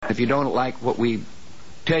If you don't like what we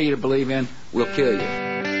tell you to believe in, we'll kill you.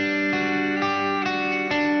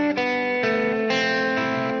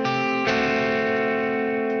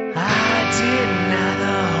 I deny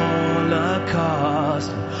the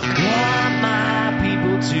Holocaust. Want my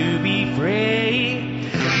people to be free.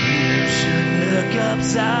 You should look up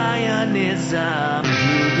Zionism.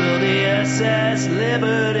 Google the SS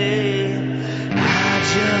Liberty. I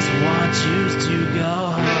just want you to go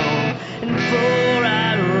home. And before I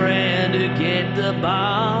ran to get the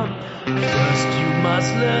bomb, first you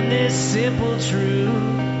must learn this simple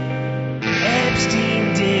truth.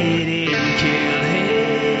 Epstein didn't kill himself.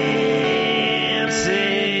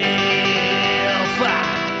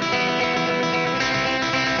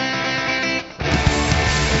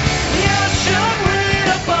 You should read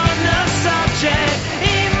up on the subject.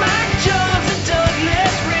 Enoch Jones and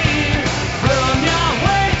Douglas Reed. From your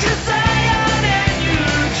way to Zion and you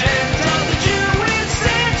Gentile the Jewish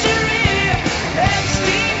century.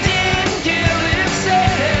 Epstein didn't kill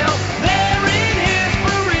himself. They're in his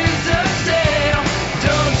prison's cell.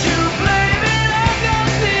 Don't you blame it on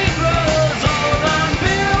those Negroes or on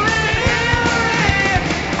Bill and Hillary.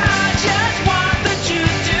 I just want the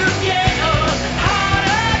Jews to get on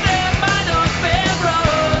harder than minor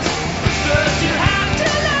pharaohs. First you have to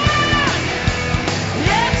learn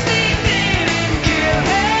Epstein didn't kill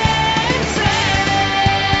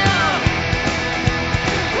himself.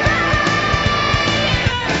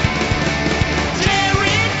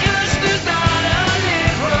 Jared Kushner's not a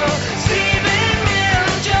liberal. Stephen Miller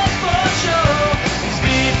just for show. These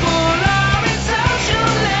people are in social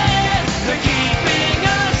land. They're keeping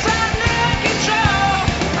us under control.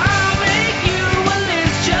 I'll make you a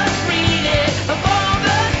list, just read it, of all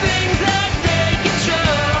the things that they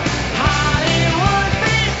control. Hollywood,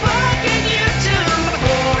 Facebook, and YouTube.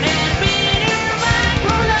 Born and media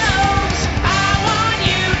microloans. I want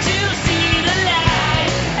you to see the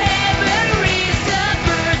light. Every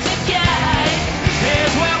suburb's a guide.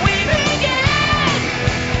 Here's where we begin.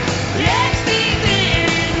 Epstein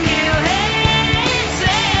didn't kill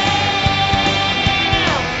himself.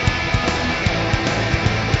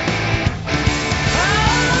 Oh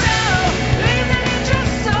no, isn't it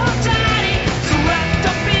just so tiny, so wrapped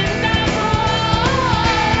up in the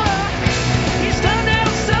war? He's done now,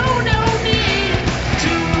 so no need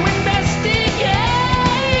to investigate.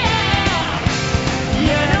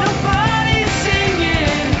 Yeah, nobody's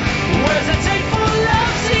singing. Where's that tape full of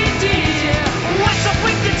CD? What's up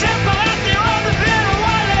with the tempo out there on the bitter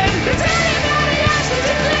wallet? Does anybody actually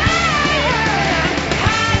declare?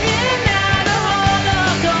 Hiding out of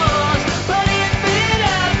Holocaust, but if it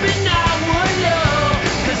happened, I would know.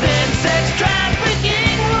 'Cause then sex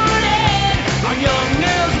trafficking would end. Our young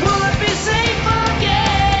girls would be safe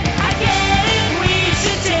again. I get it, we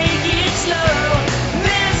should take it slow.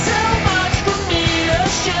 There's so much for me to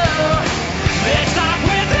show. Let's start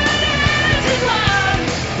with an innocent one.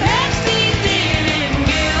 Epstein didn't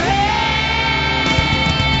kill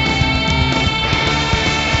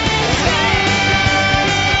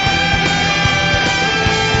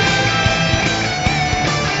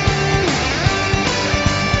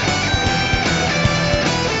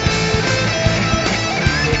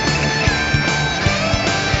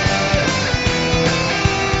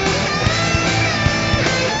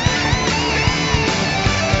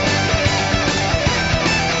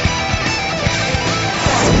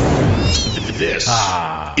This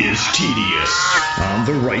is TDS on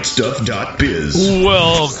therightstuff.biz.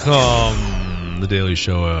 Welcome, The Daily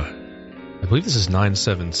Show. I believe this is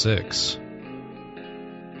 976.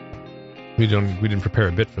 We didn't prepare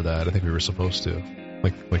a bit for that. I think we were supposed to,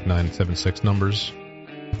 like 976 numbers.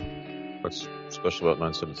 What's special about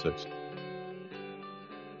 976?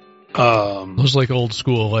 Those like old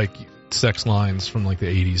school like sex lines from like the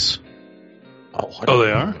 80s. Oh,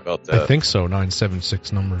 they are? About that. I think so.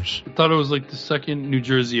 976 numbers. I thought it was like the second New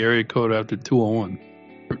Jersey area code after 201.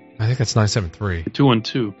 I think that's 973.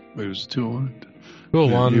 212. Wait, it was 201.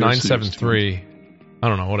 201, Yeah, 973. I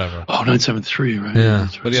don't know. Whatever. Oh, 973, right? Yeah.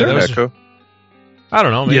 That's right. But Is yeah, there that an was, echo? I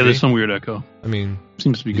don't know. Maybe. Yeah, there's some weird echo. I mean,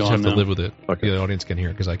 Seems to be you just gone have to now. live with it. Okay. The audience can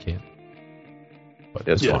hear it because I can't. But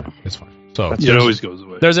Yeah, it's Yeah. fine. it's fine. So Yeah, it always goes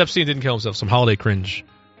away. there's Epstein didn't kill himself. Some holiday cringe.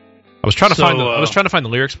 I was trying to So, find I was trying to find the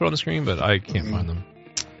lyrics put on the screen, but I can't find them,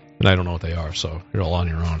 and I don't know what they are. So you're all on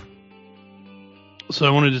your own. So I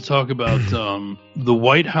wanted to talk about the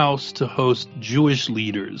White House to host Jewish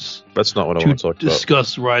leaders That's not what I to want to talk about.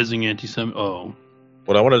 discuss rising anti-Semitism. Oh,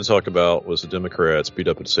 What I wanted to talk about was the Democrats beat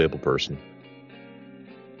up a disabled person.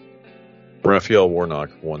 Raphael Warnock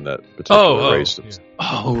won that particular race. yeah.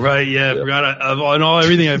 oh, right, yeah. I Yeah. forgot.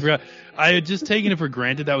 I forgot. I had just taken it for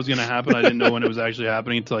granted that was going to happen. I didn't know when it was actually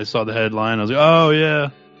happening until I saw the headline. I was like, oh, yeah.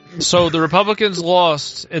 So the Republicans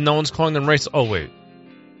lost, and no one's calling them racist. Oh, wait.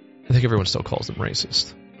 I think everyone still calls them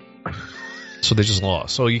racist. So they just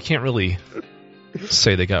lost. So you can't really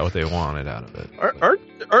say they got what they wanted out of it.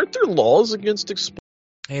 Aren't there laws against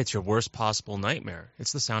Hey, it's your worst possible nightmare.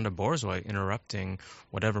 It's the sound of Borzoi interrupting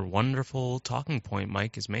whatever wonderful talking point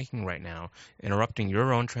Mike is making right now, interrupting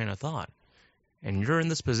your own train of thought. And you're in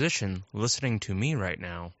this position listening to me right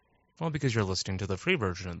now, well, because you're listening to the free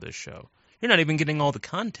version of this show. You're not even getting all the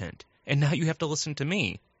content, and now you have to listen to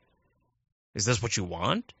me. Is this what you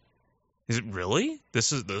want? Is it really?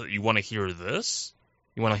 You want to hear this?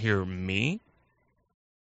 You want to hear me?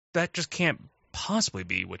 That just can't possibly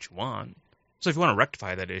be what you want. So if you want to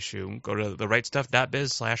rectify that issue, go to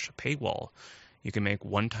therightstuff.biz/paywall. You can make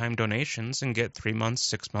one-time donations and get 3 months,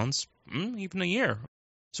 6 months, even a year.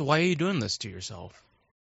 So why are you doing this to yourself?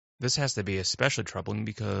 This has to be especially troubling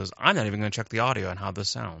because I'm not even going to check the audio on how this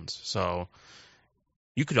sounds. So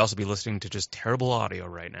you could also be listening to just terrible audio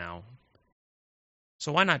right now.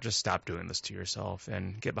 So why not just stop doing this to yourself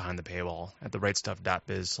and get behind the paywall at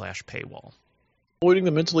therightstuff.biz/paywall. Avoiding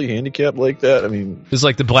the mentally handicapped like that? I mean, It's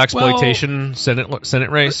like the blaxploitation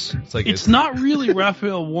Senate race. It's not really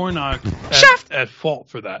Raphael Warnock at fault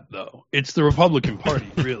for that, though. It's the Republican Party,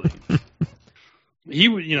 really. He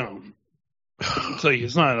would, it's like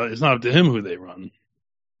it's not up to him who they run.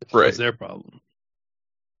 right. That's their problem.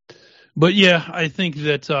 But yeah, I think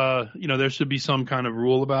that there should be some kind of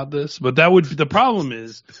rule about this. But the problem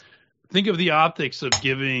is, think of the optics of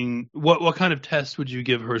giving what kind of test would you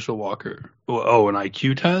give Herschel Walker? Oh, an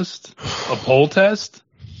IQ test, a poll test.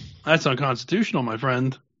 That's unconstitutional, my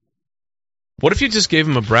friend. What if you just gave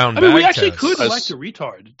him a brown bag I mean, we actually test? could elect a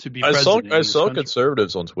retard to be president. I saw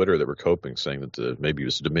conservatives on Twitter that were coping, saying that maybe it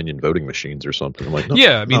was Dominion voting machines or something. I'm like, no,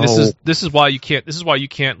 yeah, I mean, no. this is why you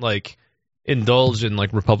can't like indulge in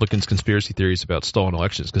like Republicans' conspiracy theories about stolen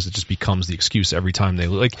elections, because it just becomes the excuse every time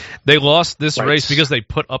they lost this race because they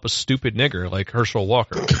put up a stupid nigger like Herschel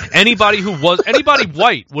Walker. Anybody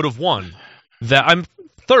white would have won. That I'm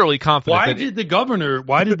thoroughly confident.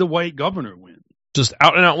 Why did the white governor win? Just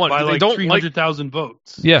out and out one. By they like don't 300,000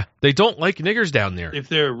 votes. Yeah, they don't like niggers down there. If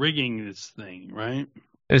they're rigging this thing, right?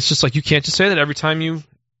 It's just like you can't just say that every time you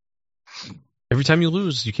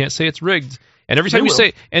lose. You can't say it's rigged. And every time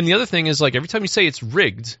and the other thing is, like, every time you say it's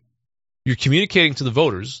rigged, you're communicating to the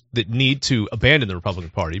voters that need to abandon the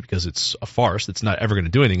Republican Party because it's a farce that's not ever going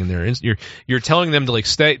to do anything in there. You're telling them to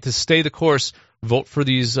stay the course, vote for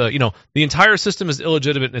these. The entire system is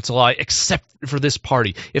illegitimate and it's a lie, except for this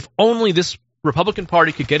party. If only this Republican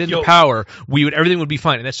Party could get into power, everything would be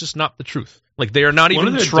fine. And that's just not the truth. Like, they are not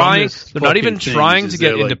even trying. They're not even trying to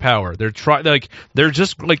get into power. They're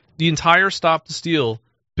just like the entire Stop the Steal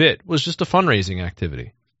bit was just a fundraising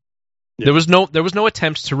activity. Yeah. There was no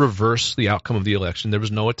attempt to reverse the outcome of the election. There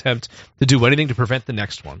was no attempt to do anything to prevent the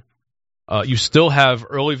next one. You still have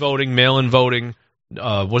early voting, mail-in voting.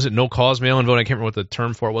 Was it no cause mail-in voting? I can't remember what the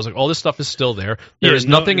term for it was. Like, all this stuff is still there. There is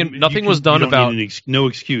nothing was done about no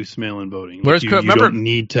excuse mail-in voting. Where's you don't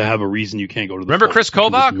need to have a reason you can't go to the Remember polls. Chris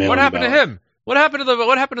Kobach? What happened to him? What happened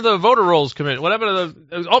to the voter rolls committee? What happened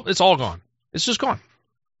to it's all gone. It's just gone.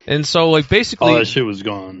 And so, like, basically, all that shit was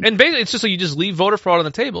gone. And basically, it's just like you just leave voter fraud on the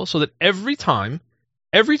table, so that every time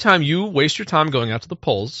you waste your time going out to the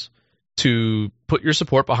polls to put your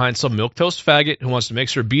support behind some milquetoast faggot who wants to make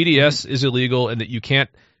sure BDS is illegal and that you can't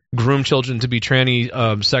groom children to be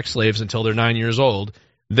tranny sex slaves until they're 9 years old,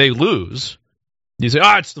 they lose. You say,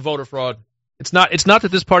 it's the voter fraud. It's not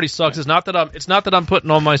that this party sucks. It's not that I'm putting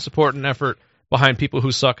all my support and effort behind people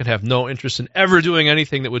who suck and have no interest in ever doing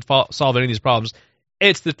anything that would solve any of these problems.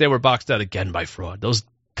 It's that they were boxed out again by fraud. Those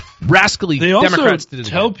rascally Democrats did it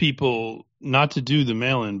tell again. People not to do the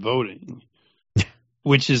mail-in voting,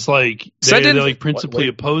 which is like they're like principally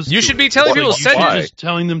opposed. You to should it. be telling people. You're just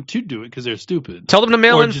telling them to do it because they're stupid. Tell them to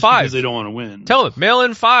mail in 5 because they don't want to win. Tell them mail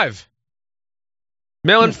in 5.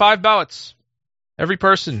 Mail in 5 ballots. Every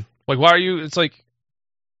person. Like, why are you? It's like,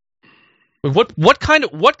 what kind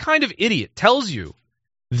of idiot tells you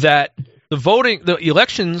that the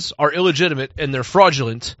elections are illegitimate and they're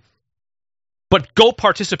fraudulent, but go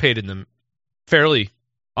participate in them fairly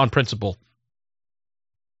on principle?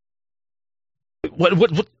 What?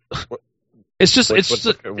 It's just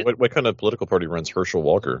what kind of political party runs Herschel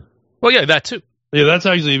Walker? Well, yeah, that too. Yeah, that's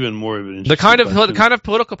actually even more of an interesting the kind of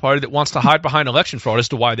political party that wants to hide behind election fraud as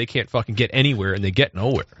to why they can't fucking get anywhere and they get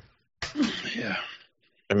nowhere. Yeah,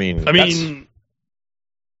 I mean,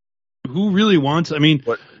 who really wants? I mean,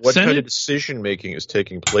 what kind of decision making is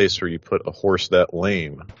taking place where you put a horse that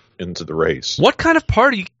lame into the race? What kind of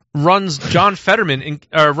party runs John Fetterman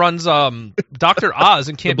runs Dr. Oz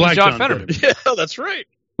and can't The beat black John John Fetterman. Fetterman. Yeah, that's right.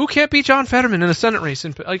 Who can't beat John Fetterman in a Senate race?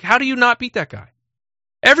 And like, how do you not beat that guy?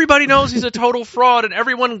 Everybody knows he's a total fraud, and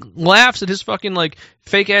everyone laughs at his fucking like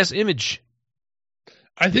fake ass image.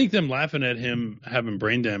 I think them laughing at him having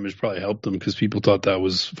brain damage probably helped him because people thought that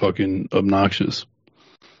was fucking obnoxious.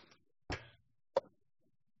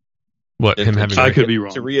 What him having? I could be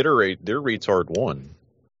wrong. To reiterate, their retard won.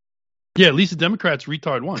 Yeah, at least the Democrats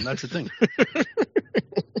retard won. That's the thing.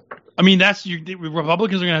 I mean, the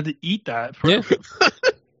Republicans are going to have to eat that. Yeah.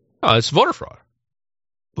 Oh, it's voter fraud.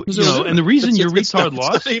 But, and the reason your retard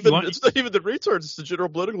lost. It's not even the retards. It's the general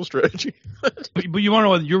political strategy. but you want to know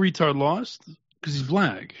why your retard lost? Because he's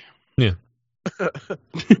black. Yeah. Like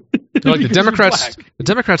the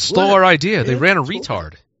Democrats stole our idea. They ran a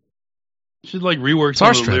retard. You should rework some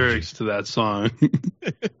of the lyrics to that song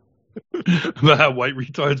about how white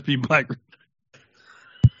retards beat black.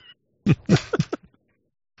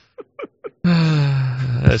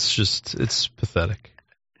 It's pathetic.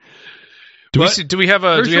 Do we have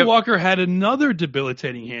a Herschel Walker had another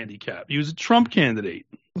debilitating handicap. He was a Trump candidate.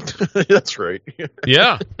 That's right.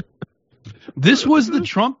 Yeah. This was the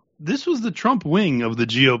Trump wing of the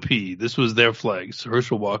GOP. This was their flags.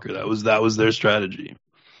 Herschel Walker. That was their strategy.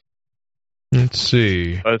 Let's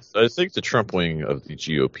see. I think the Trump wing of the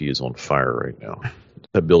GOP is on fire right now.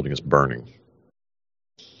 That building is burning.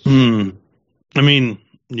 I mean,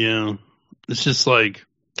 yeah. It's just like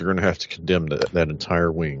they're going to have to condemn that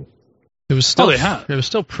entire wing. It was still it was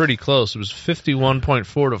still pretty close. It was 51.4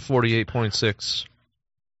 to 48.6.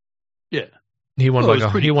 Yeah. He won by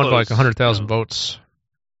 100,000 votes.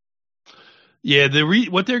 Yeah,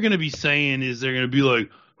 what they're going to be saying is they're going to be like,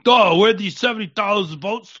 "Oh, where'd these 70,000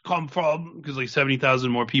 votes come from?" Because 70,000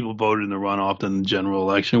 more people voted in the runoff than the general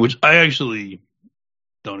election, which I actually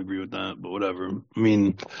don't agree with that, but whatever. I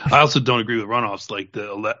mean, I also don't agree with runoffs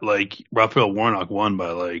like Raphael Warnock won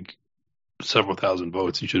by several thousand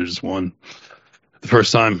votes. He should have just won. The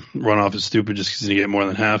first time runoff is stupid just because he get more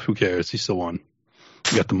than half. Who cares? He still won.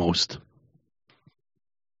 He got the most.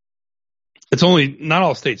 It's only not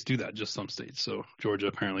all states do that, just some states. So Georgia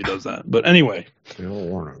apparently does that. But anyway,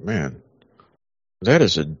 Warnock, man, that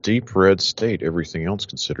is a deep red state. Everything else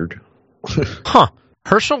considered. Huh.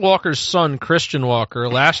 Herschel Walker's son, Christian Walker,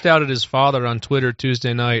 lashed out at his father on Twitter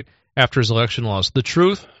Tuesday night after his election loss. The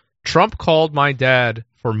truth: Trump called my dad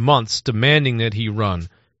for months demanding that he run.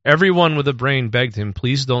 Everyone with a brain begged him,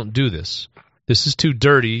 please don't do this. This is too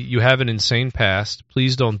dirty. You have an insane past.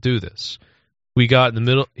 Please don't do this. We got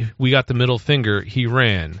the middle finger. He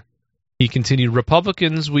ran. He continued,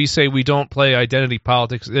 Republicans, we say we don't play identity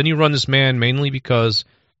politics. Then you run this man mainly because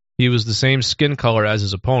he was the same skin color as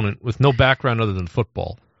his opponent with no background other than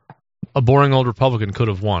football. A boring old Republican could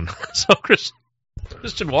have won. So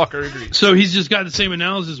Christian Walker agrees. So he's just got the same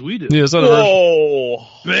analysis we do. Yeah,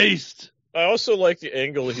 Based. I also like the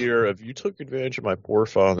angle here of you took advantage of my poor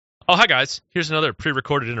father. Oh, hi, guys. Here's another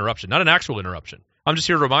pre-recorded interruption. Not an actual interruption. I'm just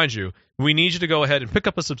here to remind you, we need you to go ahead and pick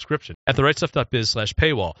up a subscription at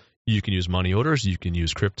therightstuff.biz/paywall. You can use money orders. You can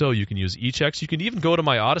use crypto. You can use e-checks. You can even go to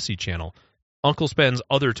my Odyssey channel, Uncle Spen's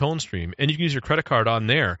Other Tone Stream, and you can use your credit card on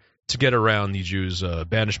there to get around the Jews'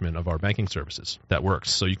 banishment of our banking services. That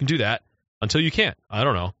works. So you can do that until you can't. I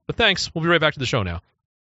don't know. But thanks. We'll be right back to the show now.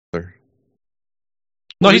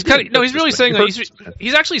 No, he's really saying that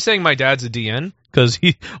he's actually saying my dad's a DN because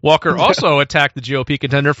Walker also attacked the GOP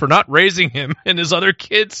contender for not raising him and his other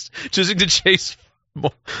kids, choosing to chase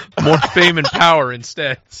more fame and power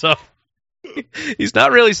instead. So he's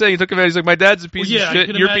not really saying he took advantage. He's like, my dad's a piece of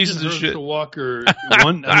shit. You're pieces of shit. Walker,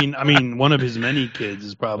 one of his many kids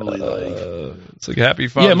is probably it's like Happy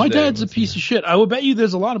Father's Day. Yeah, my dad's a piece of shit. I would bet you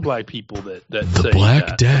there's a lot of black people that the say black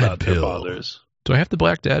that dad about pill. Their fathers. Do I have the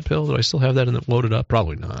black dad pill? Do I still have that loaded up?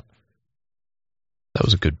 Probably not. That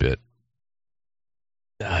was a good bit.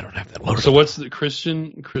 I don't have that loaded up. So what's the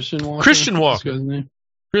Christian Walker? Christian Walker. What's his name?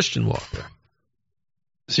 Christian Walker.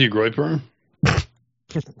 Is he a groiper?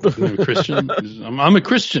 Christian? I'm a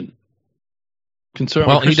Christian.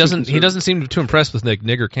 Well, he doesn't seem too impressed with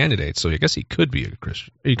nigger candidates, so I guess he could be a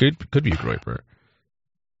Christian. He could be a groiper.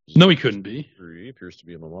 No, he couldn't be. He appears to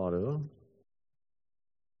be a mulatto.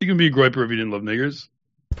 You can be a groiper if you didn't love niggers.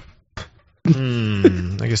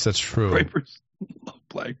 I guess that's true. Groipers love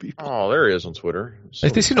black people. Oh, there he is on Twitter.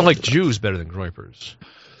 They seem to like Jews better than groipers.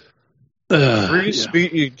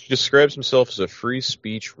 He describes himself as a free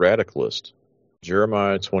speech radicalist.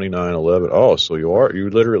 Jeremiah 29:11. Oh, so you are? You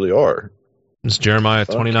literally are. Is Jeremiah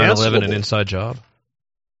 29:11 an inside job?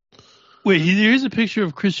 Wait, here's a picture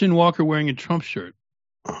of Christian Walker wearing a Trump shirt.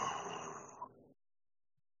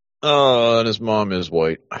 And his mom is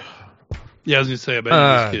white. Yeah, I was gonna say, I bet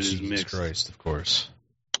this kid is Jesus mixed. Christ, of course.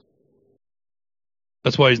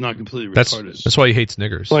 That's why he's not completely That's retarded. why he hates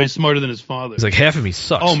niggers. That's why he's smarter than his father. He's like, half of me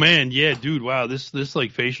sucks. Oh man, yeah, dude, wow, this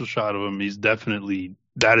like facial shot of him, he's definitely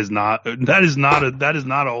that is not a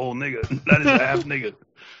whole nigga. That is a half nigga.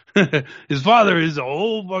 His father is a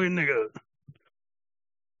whole fucking nigga.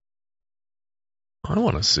 I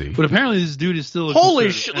want to see. But apparently this dude is still a Holy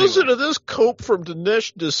conservative. shit! Anyway. Listen to this cope from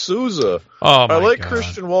Dinesh D'Souza. Oh my I like God.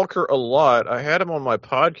 Christian Walker a lot. I had him on my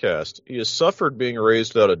podcast. He has suffered being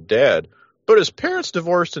raised without a dad, but his parents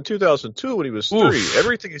divorced in 2002 when he was 3. Oof.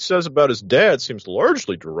 Everything he says about his dad seems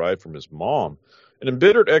largely derived from his mom. An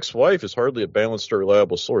embittered ex-wife is hardly a balanced or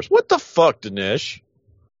reliable source. What the fuck, Dinesh?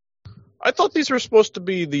 I thought these were supposed to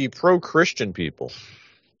be the pro-Christian people.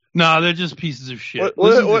 No, they're just pieces of shit.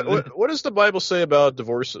 What does the Bible say about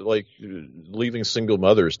divorce, like leaving single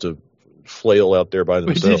mothers to flail out there by Wait,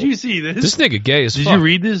 themselves? did you see this? This nigga gay as Did fuck. you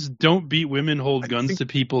read this? Don't beat women, hold guns to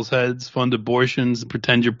people's heads, fund abortions,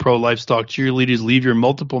 pretend you're pro-life, stalk cheerleaders, leave your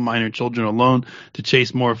multiple minor children alone to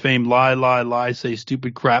chase more fame, lie, say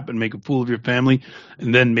stupid crap, and make a fool of your family,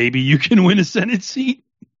 and then maybe you can win a Senate seat?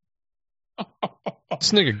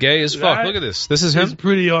 This nigga gay as fuck. That Look at this. This is It's him.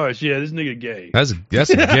 pretty harsh. Yeah, this nigga gay. That's a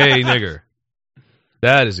gay nigger.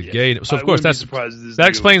 That is a gay. So of I course wouldn't be surprised if this that nigga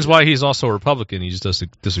explains was- why he's also a Republican. He just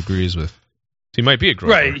disagrees with. He might be a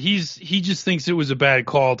grower. Right, he just thinks it was a bad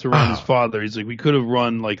call to run his father. He's like, we could have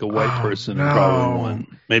run like a white person and probably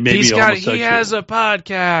won. Maybe He homosexual. has a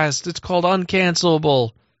podcast. It's called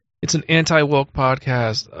Uncancelable. It's an anti-woke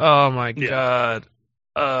podcast. Oh my God.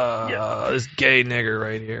 This gay nigger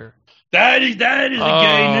right here. That is a gay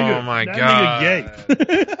nigga. Oh my that God.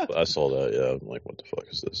 Nigga gay. I saw that. Yeah, I'm like, what the fuck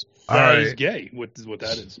is this? That is gay. What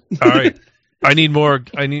that is? All right. I need more.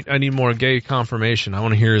 I need more gay confirmation. I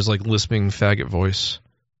want to hear his like lisping faggot voice.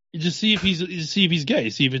 You just see if he's gay.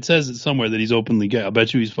 See if it says it somewhere that he's openly gay. I'll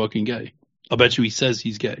bet you he's fucking gay. I'll bet you he says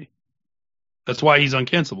he's gay. That's why he's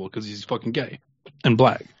uncancelable, because he's fucking gay and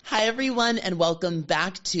black. Hi, everyone, and welcome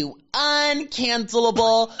back to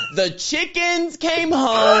Uncancelable. The chickens came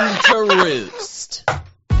home to roost.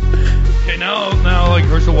 Okay, now like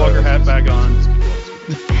Herschel Walker hat back on.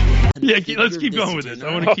 Yeah, let's keep going with this.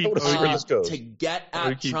 I want to keep. Let's go. To get I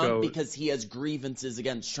wanna at keep Trump going. because he has grievances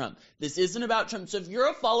against Trump. This isn't about Trump. So if you're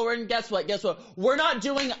a follower, and guess what? We're not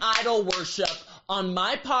doing idol worship on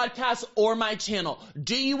my podcast or my channel.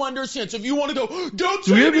 Do you understand? So if you want to go, don't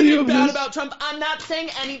Do we say have video anything of bad this? about Trump. I'm not saying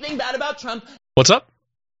anything bad about Trump. What's up?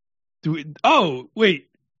 Oh, wait.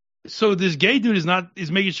 So this gay dude is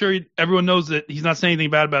making sure everyone knows that he's not saying anything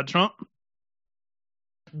bad about Trump?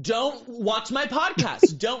 Don't watch my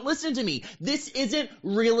podcast. Don't listen to me. This isn't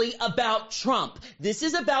really about Trump. This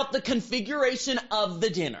is about the configuration of the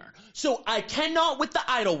dinner. So I cannot with the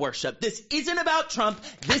idol worship. This isn't about Trump.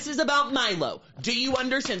 This is about Milo. Do you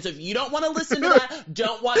understand? So if you don't want to listen to that,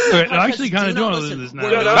 don't watch my Right, podcast. I actually kinda Do do not wanna listen to this now.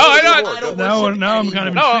 We're Yeah, not no, doing I know. idol worship Now I'm kind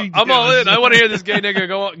of anymore. intrigued. No, I'm all in. I want to hear this gay nigga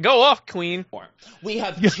go off, Queen. We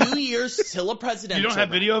have 2 years till a presidential. You don't have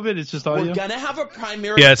run. video of it? It's just audio? We're gonna have a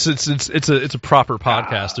primary Yeah, it's a proper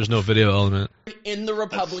podcast. There's no video element. in the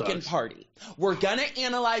Republican sucks. Party. We're gonna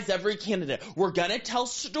analyze every candidate. We're gonna tell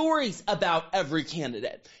stories about every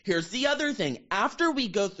candidate. Here's the other thing. After we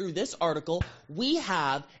go through this article, we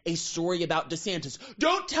have a story about DeSantis.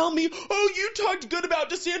 Don't tell me, oh, you talked good about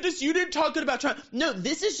DeSantis, you didn't talk good about Trump. No,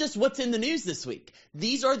 this is just what's in the news this week.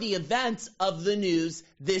 These are the events of the news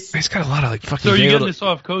this He's got a lot of like fucking. So are you gay getting little- this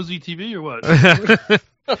off Cozy TV or what?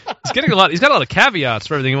 He's getting a lot. He's got a lot of caveats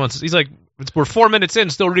for everything he wants. He's like, we're 4 minutes in,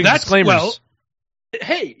 still reading disclaimers. Well,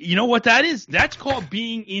 hey, you know what that is? That's called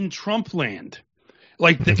being in Trump land.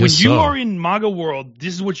 Like I when guess you so. are in MAGA world,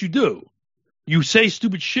 this is what you do. You say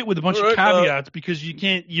stupid shit with a bunch All of right, caveats because you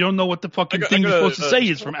don't know what the fucking thing you're supposed to say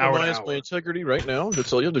is from hour to compromise my hour. integrity right now. To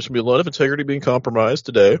tell you, there's gonna be a lot of integrity being compromised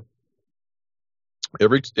today.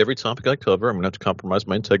 Every topic I cover, I'm gonna have to compromise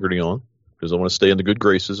my integrity on because I want to stay in the good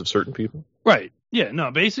graces of certain people. Right. Yeah, no,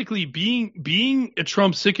 basically being a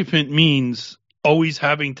Trump sycophant means always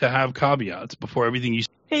having to have caveats before everything you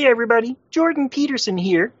Hey everybody, Jordan Peterson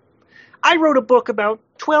here. I wrote a book about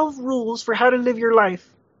 12 rules for how to live your life,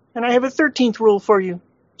 and I have a 13th rule for you.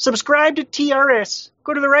 Subscribe to TRS.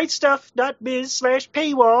 Go to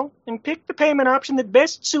therightstuff.biz/paywall and pick the payment option that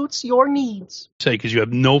best suits your needs. say because you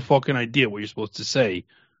have no fucking idea what you're supposed to say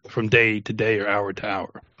from day to day or hour to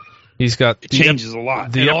hour. He's got It changes a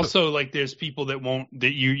lot. the And ep- also, like, there's people that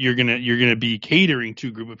you're gonna be catering to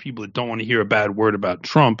a group of people that don't want to hear a bad word about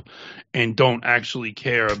Trump and don't actually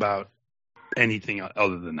care about anything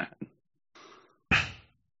other than that.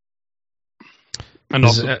 And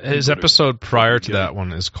also, His episode prior to that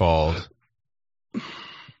one is called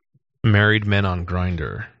 "Married Men on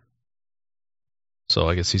Grindr." So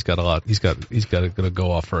I guess he's got a lot. He's got to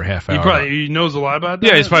go off for a half hour. He knows a lot about that.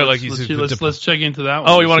 Yeah, he's probably let's check into that one.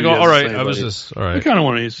 Oh, you want to go? All right. I was just all right. I kind of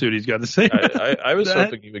want to see what he's got to say. I was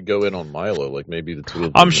hoping you would go in on Milo, like maybe the two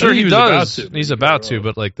of them. I'm sure he does. About to. He's about to,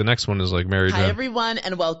 but like the next one is like married Hi men. everyone,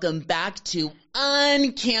 and welcome back to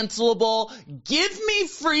Uncancelable. Give me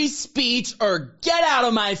free speech or get out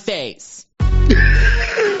of my face.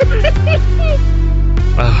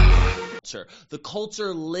 The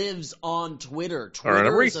culture lives on Twitter. All right,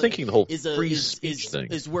 I'm rethinking the whole free speech thing.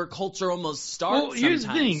 Is where culture almost starts. Well, here's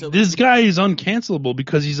the thing: So, this guy is uncancelable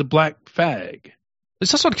because he's a black fag.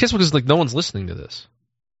 It's also uncancelable because like no one's listening to this.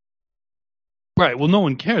 Right. Well, no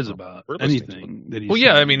one cares about We're listening anything that he's. Well,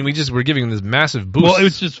 yeah. saying. I mean, we're giving him this massive boost. Well,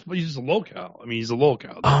 he's just a locale. I mean, he's a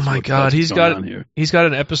locale. Oh my God, he's got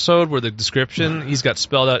an episode where the description he's got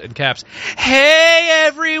spelled out in caps. Hey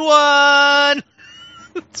everyone.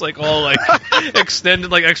 It's like all like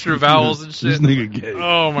extended like extra vowels and shit. This nigga gay.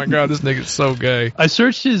 Oh my God, this nigga's so gay. I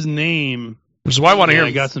searched his name. Which is why I want to hear.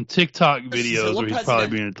 I got some TikTok videos where he's probably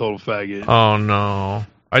being a total faggot. Oh no.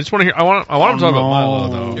 I just want to hear. I want him to talk about Milo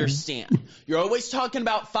though. Understand? You're always talking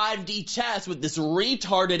about 5D chess with this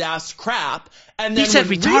retarded ass crap, and then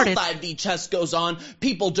when real 5D chess goes on,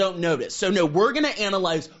 people don't notice. So no, we're gonna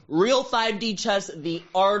analyze real 5D chess. The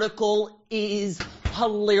article is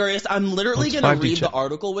hilarious. I'm literally gonna read the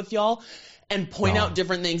article with y'all and point out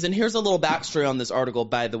different things. And here's a little backstory on this article,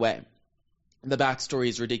 by the way. The backstory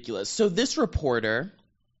is ridiculous. So this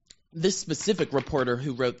specific reporter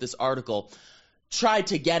who wrote this article, tried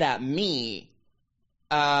to get at me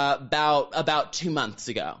about 2 months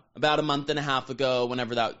ago, about a month and a half ago,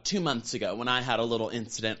 2 months ago, when I had a little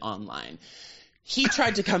incident online. He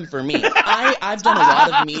tried to come for me. I've done a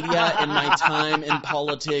lot of media in my time in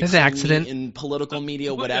politics, in political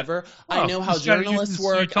media, whatever. I know how journalists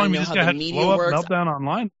work. I know how the media works. Meltdown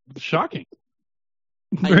online. Shocking.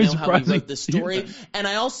 I know how he wrote this story, and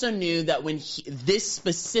I also knew that when this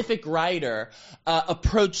specific writer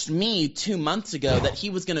approached me 2 months ago, that he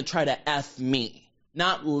was going to try to F me.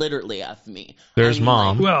 Not literally F me. There's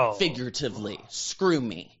Mom. Like, figuratively. Screw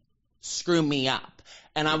me up.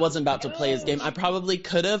 And I wasn't about to play his game. I probably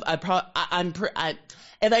could have.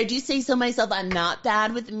 If I do say so myself, I'm not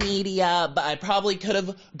bad with media, but I probably could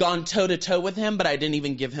have gone toe-to-toe with him, but I didn't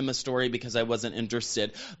even give him a story because I wasn't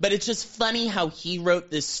interested. But it's just funny how he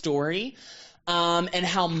wrote this story, and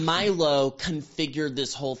how Milo configured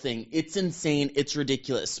this whole thing. It's insane. It's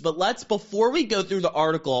ridiculous. But before we go through the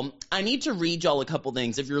article, I need to read y'all a couple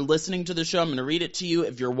things. If you're listening to the show, I'm going to read it to you.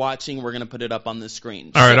 If you're watching, we're going to put it up on the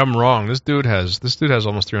screen. All right, I'm wrong. This dude has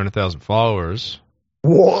almost 300,000 followers.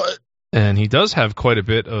 What? And he does have quite a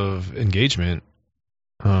bit of engagement.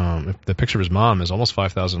 The picture of his mom has almost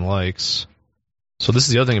 5,000 likes. So this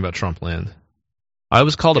is the other thing about Trump land. I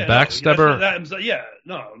was called a backstabber.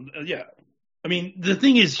 I mean, the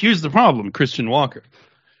thing is, here's the problem, Christian Walker.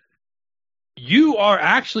 You are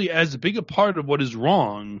actually as big a part of what is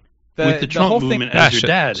wrong with the Trump movement as your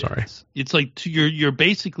dad is. It's like you're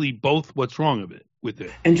basically both what's wrong with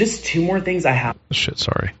it. And just two more things I have. Shit,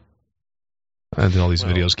 sorry. And all these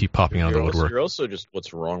videos keep popping out of the woodwork. You're also just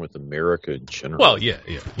what's wrong with America in general. Well, yeah.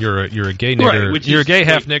 You're a gay nigger. Right, you're a gay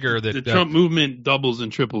half nigger. The Trump movement doubles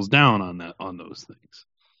and triples down on those things.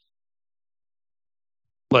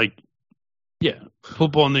 Like, yeah,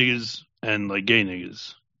 football niggas and like gay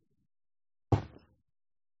niggas.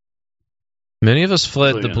 Many of us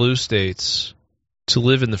fled the blue states to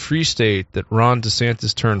live in the free state that Ron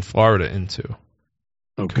DeSantis turned Florida into.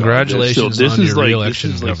 Oh, congratulations on your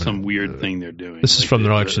re-election. This is like some weird thing they're doing. This is from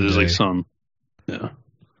the election day. Like some,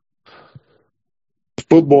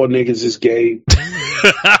 Football niggas is gay.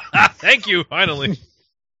 Thank you. Finally,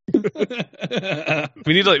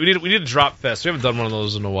 we need a drop fest. We haven't done one of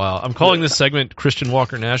those in a while. I'm calling this segment Christian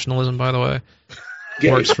Walker nationalism. By the way,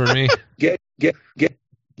 works for me. Gay.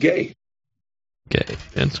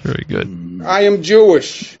 That's very good. I am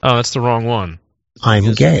Jewish. Oh, that's the wrong one.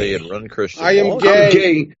 I'm gay. I am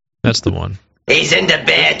gay. That's the one. He's in the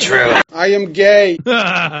bedroom. I am gay. Go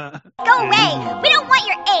away. We don't want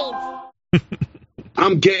your AIDS.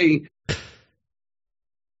 I'm gay. Do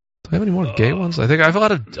I have any more gay ones? I think I have a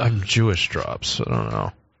lot of I'm Jewish drops. I don't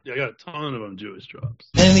know. Yeah, I got a ton of them Jewish drops.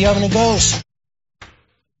 And in the oven it goes.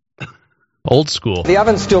 Old school. The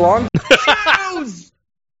oven's still on.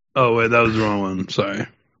 Oh, wait, that was the wrong one. Sorry.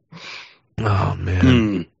 Oh,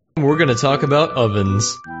 man. We're going to talk about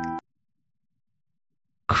ovens.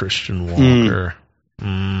 Christian Walker.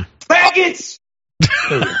 Faggots!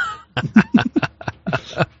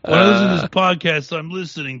 When I listen to this podcast I'm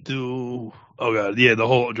listening to, oh god, yeah, the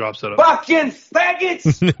whole drops that up. Fucking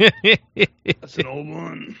faggots! That's an old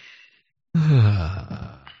one.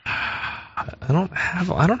 I don't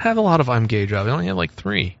have a lot of I'm gay jobs. I only have like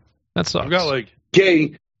 3. That sucks. I've got like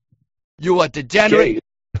Gay. You a degenerate?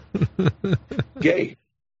 Gay.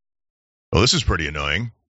 Well, this is pretty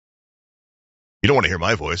annoying. You don't want to hear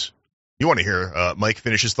my voice. You want to hear Mike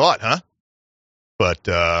finish his thought, huh? But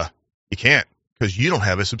you can't, because you don't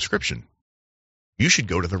have a subscription. You should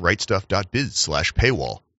go to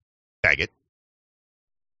therightstuff.biz/paywall. Faggot.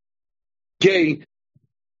 Gay.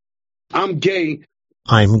 I'm gay.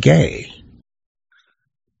 I'm gay.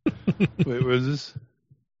 wait, where is this?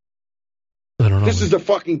 I don't know. This is the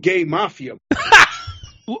fucking gay mafia.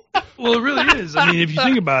 Well, it really is. I mean, if you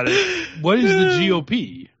think about it, what is the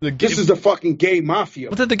GOP? This is the fucking gay mafia.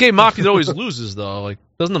 But then the gay mafia always loses, though. Like,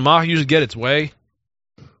 doesn't the mafia usually get its way?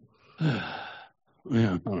 Yeah,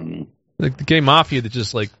 I don't know. Like the gay mafia that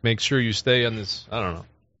just like makes sure you stay on this. I don't know.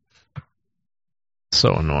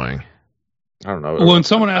 So annoying. I don't know. Well, when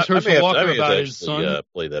someone asked I may Herschel have- Walker I may have about to his actually, son,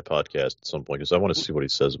 play that podcast at some point because I want to see what he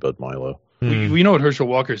says about Milo. we know what Herschel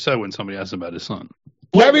Walker said when somebody asked him about his son.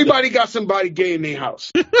 Everybody got somebody gay in their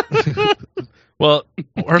house. Well,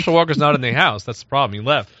 Herschel Walker's not in the house. That's the problem. He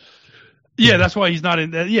left. Yeah, that's why he's not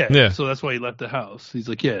in that. Yeah, Hmm. so that's why he left the house. He's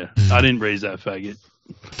like, yeah, I didn't raise that faggot.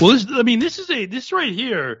 Well, this right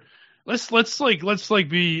here. Let's be.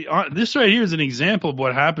 This right here is an example of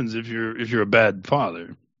what happens if you're a bad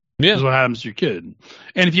father. Yeah, This is what happens to your kid.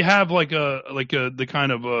 And if you have the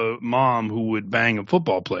kind of a mom who would bang a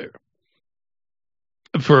football player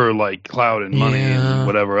for like clout and money and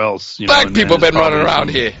whatever else, Black people been running around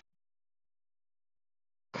here.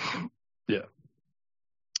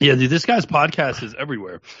 Yeah, dude, this guy's podcast is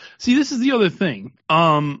everywhere. See, this is the other thing.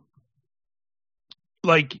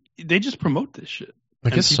 Like they just promote this shit. I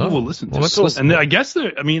guess people so. will listen to Well, it. let's- And I guess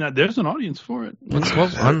there's an audience for it.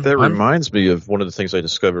 That reminds me of one of the things I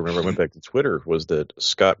discovered whenever I went back to Twitter was that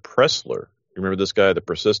Scott Pressler. You remember this guy, the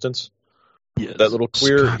Persistence? Yes. That little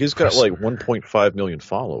queer. Scott He's got Pressler. like 1.5 million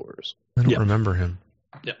followers. I don't remember him.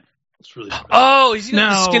 Yeah, it's really. Oh, is he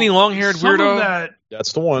Now, the skinny, long-haired some weirdo? of that,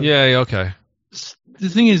 That's the one. Yeah. Okay. the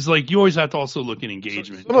thing is, like, you always have to also look at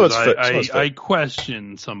engagement. Some of it's 'cause fit, some of it's fit. I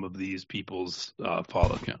question some of these people's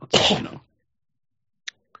follow counts.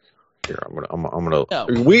 Here, I'm gonna. No.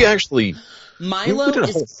 We actually Milo we did a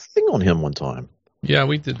is whole thing on him one time. Yeah,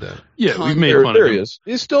 we did that. Yeah, we've made There, fun there of he him. is.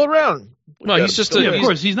 He's still around. No, he's just a. Yeah, of he's-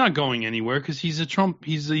 course, he's not going anywhere because he's a Trump.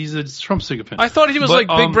 He's a Trump sycophant. I thought he was But,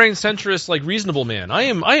 like big brain centrist, like reasonable man. I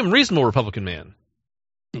am reasonable Republican man.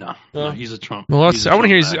 No, he's a Trump. Well, let's. he's a I want to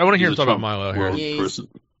hear. Trump I want to back. hear him He's a talk about Trump Milo here. world He's- person.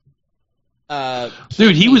 Dude,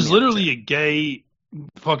 Dude, he was literally a gay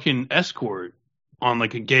fucking escort on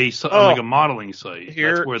like a gay on like a modeling site.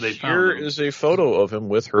 That's where they found Here him. is a photo of him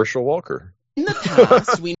with Herschel Walker. in the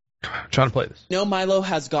past, we Trying to play this. know Milo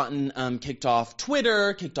has gotten kicked off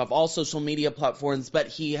Twitter, kicked off all social media platforms, but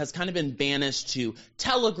he has kind of been banished to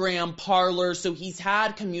Telegram, Parler, so he's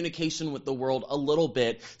had communication with the world a little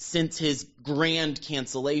bit since his grand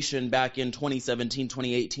cancellation back in 2017,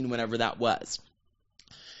 2018, whenever that was.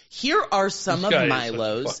 Here are some This of guy is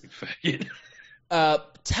Milo's such a fucking faggot.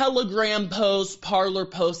 Telegram posts, Parler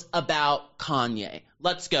posts about Kanye.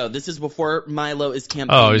 Let's go. This is before Milo is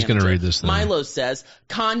campaign Oh, he's going to manager. read this thing. Milo says,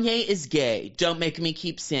 Kanye is gay. Don't make me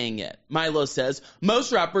keep saying it. Milo says,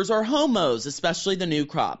 most rappers are homos, especially the new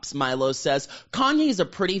crops. Milo says, Kanye is a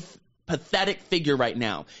pretty pathetic figure right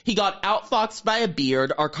now. He got outfoxed by a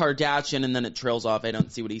beard, our Kardashian, and then it trails off. I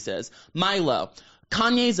don't see what he says. Milo,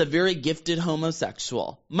 Kanye's a very gifted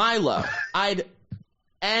homosexual. Milo, I'd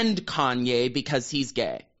end Kanye because he's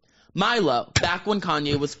gay. Milo, back when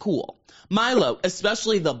Kanye was cool. Milo,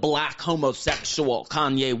 especially the black homosexual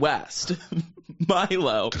Kanye West.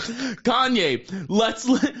 Milo, Kanye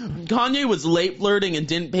was late flirting and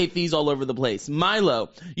didn't pay fees all over the place.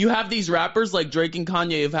 Milo, you have these rappers like Drake and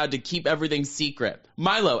Kanye who've had to keep everything secret.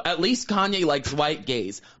 Milo, at least Kanye likes white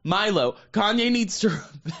gays. Milo, Kanye needs to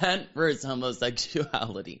repent for his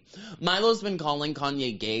homosexuality. Milo's been calling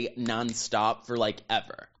Kanye gay nonstop for like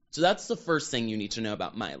ever. So that's the first thing you need to know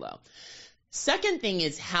about Milo. Second thing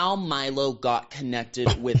is how Milo got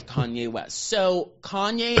connected with Kanye West. So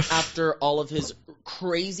Kanye, after all of his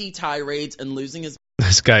crazy tirades and losing his...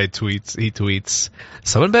 This guy tweets,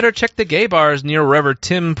 someone better check the gay bars near wherever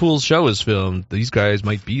Tim Pool's show is filmed. These guys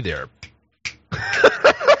might be there.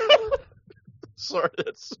 Sorry,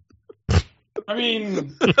 that's... I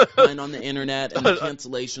mean... on the internet and the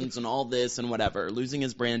cancellations and all this and whatever, losing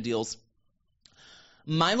his brand deals.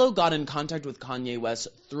 Milo got in contact with Kanye West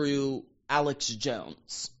through Alex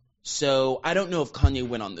Jones. So I don't know if Kanye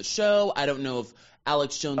went on the show. I don't know if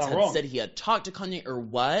Alex Jones had said he had talked to Kanye or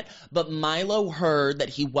what, but Milo heard that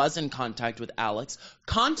he was in contact with Alex,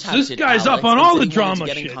 contacted This guy's Alex up on and all said the he wanted drama to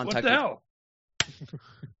get in shit. What contact the with- hell?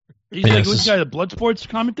 He's like, who's the guy, the blood sports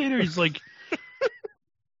commentator? He's like,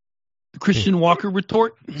 Christian Walker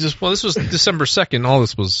retort? This was December 2nd. All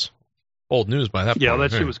this was old news by that point. Yeah,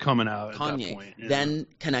 that shit was coming out at Kanye that point. Yeah. then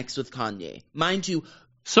connects with Kanye. Mind you,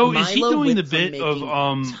 So Milo is he doing the went from bit making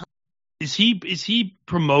of is he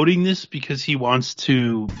promoting this because he wants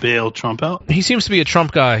to bail Trump out? He seems to be a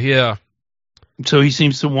Trump guy, yeah. So he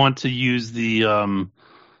seems to want to use the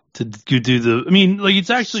to do the. I mean, like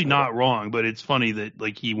it's actually not wrong, but it's funny that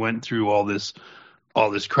like he went through all this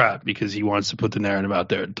crap because he wants to put the narrative out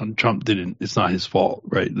there. Trump didn't. It's not his fault,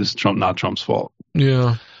 right? This is not Trump's fault.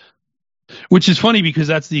 Yeah. Which is funny because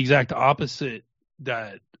that's the exact opposite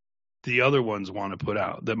that the other ones want to put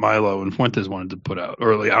out, that Milo and Fuentes wanted to put out.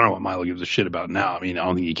 Or like, I don't know what Milo gives a shit about now. I mean, I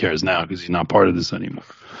don't think he cares now because he's not part of this anymore.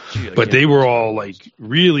 But they were all like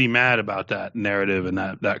really mad about that narrative and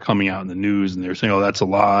that coming out in the news, and they're saying, "Oh, that's a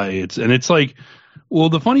lie." It's like, well,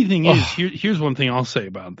 the funny thing is, here's one thing I'll say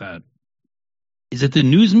about that is that the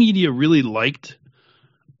news media really liked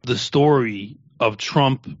the story of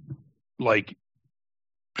Trump, like,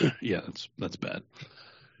 yeah, that's bad.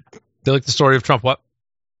 They like the story of Trump. What?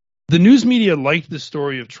 The news media liked the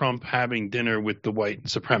story of Trump having dinner with the white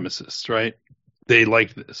supremacists, right? They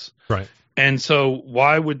liked this. Right. And so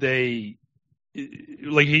why would they,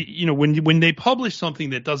 like, you know, when they publish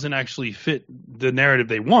something that doesn't actually fit the narrative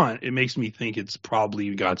they want, it makes me think it's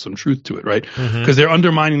probably got some truth to it, right? Because they're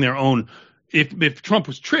undermining their own. If Trump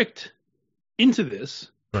was tricked into this,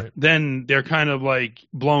 right, then they're kind of like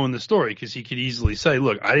blowing the story because he could easily say,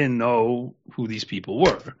 look, I didn't know who these people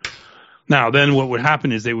were. Now, then what would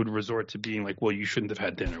happen is they would resort to being like, well, you shouldn't have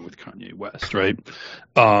had dinner with Kanye West, right?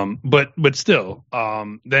 But still,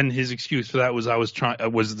 then his excuse for that was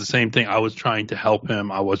was the same thing. I was trying to help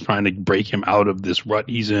him. I was trying to break him out of this rut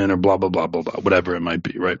he's in, or blah, blah, blah, blah, blah, whatever it might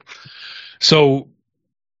be, right? So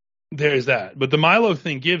there's that. But the Milo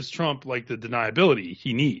thing gives Trump like the deniability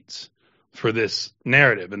he needs for this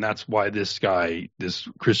narrative, and that's why this guy, this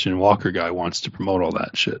Christian Walker guy, wants to promote all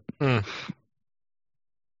that shit.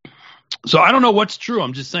 So I don't know what's true.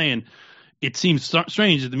 I'm just saying it seems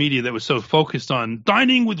strange that the media that was so focused on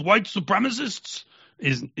dining with white supremacists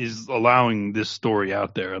is allowing this story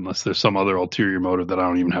out there, unless there's some other ulterior motive that I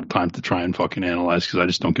don't even have time to try and fucking analyze because I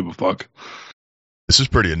just don't give a fuck. This is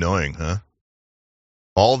pretty annoying, huh?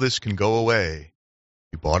 All this can go away.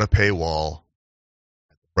 You bought a paywall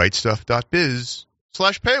at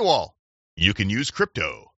rightstuff.biz/paywall. You can use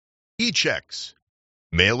crypto, e-checks,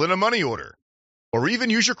 mail in a money order, or even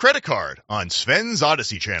use your credit card on Sven's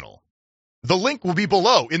Odyssey channel. The link will be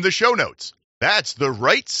below in the show notes. That's the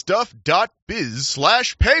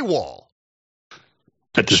rightstuff.biz/paywall.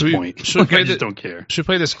 At this point, I just don't care. Should we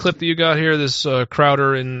play this clip that you got here, this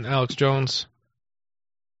Crowder and Alex Jones?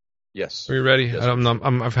 Yes. Are you ready? Yes,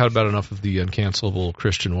 I've had about enough of the uncancelable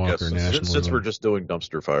Christian Walker nationalism. Since we're just doing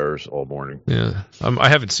dumpster fires all morning. Yeah, I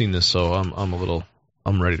haven't seen this, so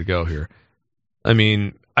I'm ready to go here. I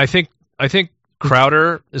mean, I think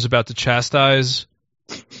Crowder is about to chastise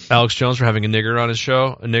Alex Jones for having a nigger on his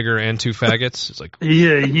show, a nigger and two faggots. It's like,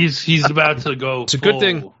 yeah, he's about to go. It's a good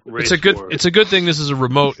thing. It's a good thing. This is a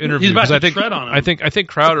remote interview. He's about to I think tread on him. I think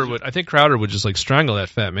Crowder would just like strangle that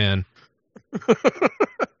fat man.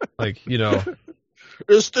 Like, you know,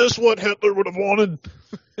 is this what Hitler would have wanted?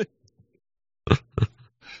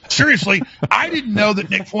 Seriously, I didn't know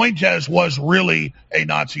that Nick Fuentes was really a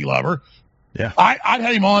Nazi lover. Yeah, I'd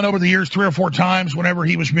had him on over the years 3 or 4 times whenever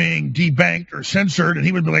he was being debanked or censored, and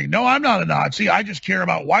he would be like, "No, I'm not a Nazi. I just care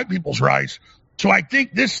about white people's rights." So I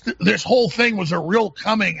think this whole thing was a real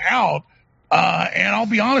coming out. And I'll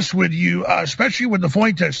be honest with you, especially with the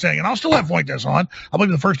Fuentes thing, and I'll still have Fuentes on. I believe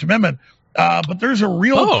in the First Amendment. But there's a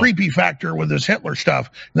real creepy factor with this Hitler stuff.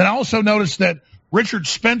 And then I also noticed that Richard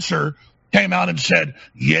Spencer came out and said,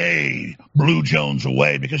 yay, blew Jones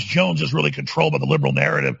away, because Jones is really controlled by the liberal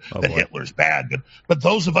narrative that Hitler's bad. But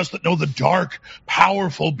those of us that know the dark,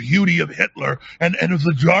 powerful beauty of Hitler and of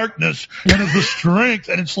the darkness and of the strength,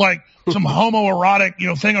 and it's like some homoerotic,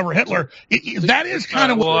 thing over Hitler, that is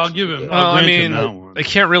kind of what... Well, I'll give him... I mean, I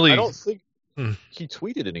can't really... I don't think he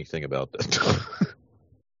tweeted anything about that.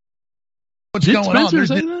 What's Did going Spencer on?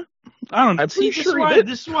 say that? I don't know. I'm pretty See, sure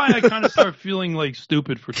this is why I kind of start feeling like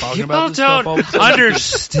stupid for talking about this People stuff all don't the time.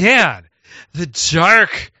 understand the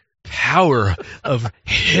dark power of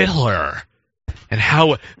Hitler and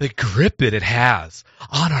how the grip that it has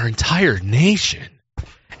on our entire nation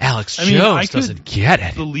Alex Jones doesn't get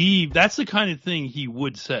it. Believe that's the kind of thing he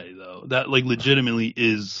would say, though. That like legitimately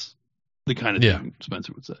is the kind of thing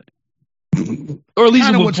Spencer would say. Or at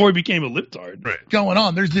least before he became a libtard. Right. Going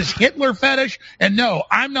on. There's this Hitler fetish, and no,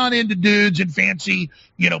 I'm not into dudes in fancy,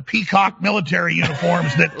 peacock military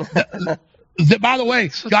uniforms that by the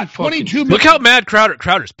way, got 22 million. Look how mad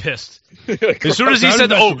Crowder's pissed. As soon as he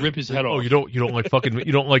said, rip his head off. You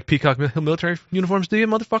don't like peacock military uniforms, do you,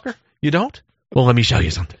 motherfucker? You don't? Well, let me show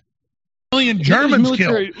you something. Million Germans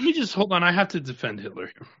killed. Let me just hold on. I have to defend Hitler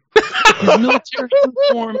here. His military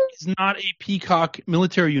uniform is not a peacock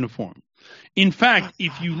military uniform. In fact,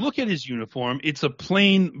 if you look at his uniform, it's a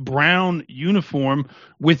plain brown uniform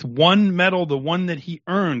with one medal, the one that he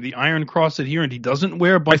earned, the Iron Cross that he earned. He doesn't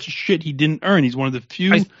wear a bunch of shit he didn't earn. He's one of the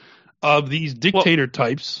few of these dictator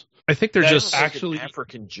types. I think they're just actually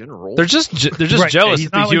African general. They're just right, jealous. He's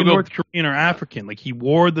that not the like Hugo North Korean or African. Like he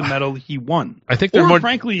wore the medal he won. I think they're more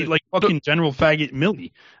frankly like fucking General Faggot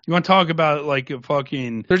Millie. You want to talk about like a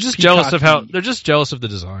fucking? They're just jealous of how they're just jealous of the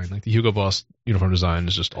design. Like the Hugo Boss uniform design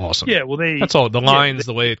is just awesome. Yeah, well that's all. The lines,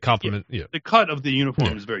 the way it complements. Yeah. The cut of the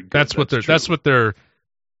uniform is very good. That's what they're.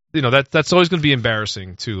 That's always going to be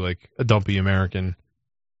embarrassing to like a dumpy American.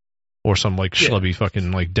 Or some like schlubby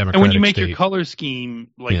fucking like Democratic. And when you make state. your color scheme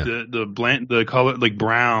like the color like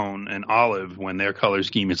brown and olive, when their color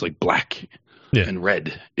scheme is like black and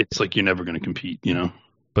red, it's like you're never going to compete,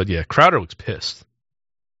 But yeah, Crowder looks pissed.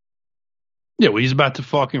 Yeah, well, he's about to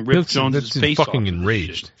fucking rip Jones's face off. Fucking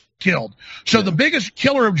enraged. Killed. So the biggest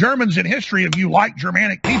killer of Germans in history, if you like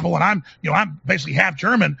Germanic people, and I'm basically half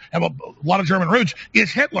German, have a lot of German roots, is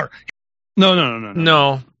Hitler.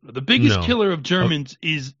 No. The biggest killer of Germans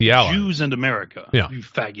is Jews and America. Yeah. You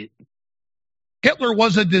faggot. Hitler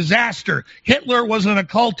was a disaster. Hitler was an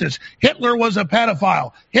occultist. Hitler was a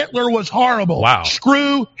pedophile. Hitler was horrible. Wow.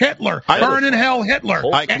 Screw Hitler. Burn in hell Hitler.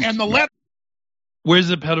 And the left. Where's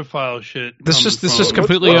the pedophile shit? This is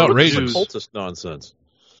completely outrageous. Occultist nonsense.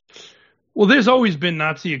 Well, there's always been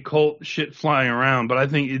Nazi occult shit flying around, but I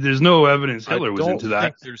think there's no evidence Hitler was into that. I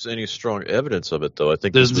don't think there's any strong evidence of it, though. I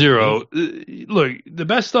think there's zero. Look, the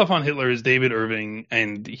best stuff on Hitler is David Irving,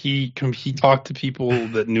 and he talked to people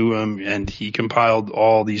that knew him, and he compiled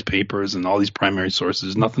all these papers and all these primary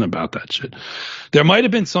sources. Nothing about that shit. There might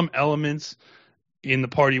have been some elements in the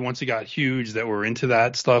party once it got huge that were into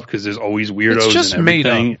that stuff because there's always weirdos. It's just and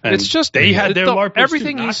everything. made up. And it's just they had their LARPers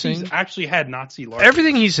everything too. he's saying actually had Nazi LARPers.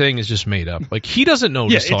 Everything he's saying is just made up. Like he doesn't know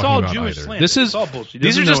what he's talking about Jewish either. Slander. It's all bullshit.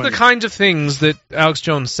 These are just the kinds of things that Alex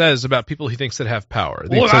Jones says about people he thinks that have power.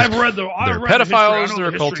 Look, I've read they're pedophiles, they're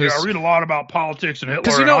occultists. I read a lot about politics and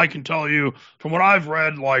Hitler, and I can tell you from what I've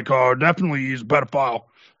read, like definitely he's a pedophile.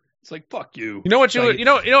 It's like fuck you. You know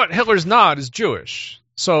what Hitler's not is Jewish.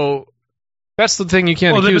 So. That's the thing you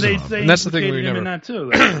can't accuse him of. And that's the thing we never. In that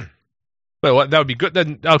too, well, that would be good.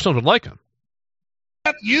 Then Alex Jones would like him.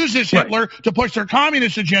 Uses Hitler to push their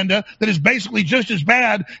communist agenda that is basically just as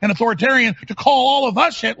bad and authoritarian to call all of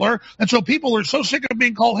us Hitler. And so people are so sick of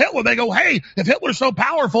being called Hitler, they go, hey, if Hitler's so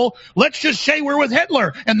powerful, let's just say we're with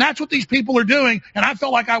Hitler. And that's what these people are doing. And I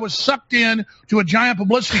felt like I was sucked in to a giant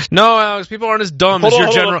publicity. No, Alex, people aren't as dumb as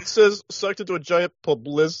your general. It says sucked into a giant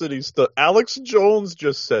publicity stuff. Alex Jones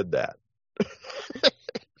just said that.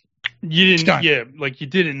 You didn't, like you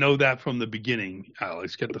didn't know that from the beginning,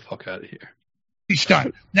 Alex. Get the fuck out of here. He's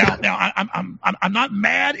done. Now, I'm not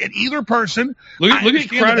mad at either person. Look at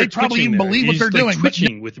Crowder. They probably even believe what they're doing.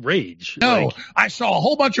 Twitching with rage. No, I saw a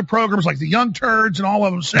whole bunch of programs like the Young Turds and all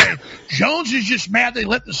of them say Jones is just mad they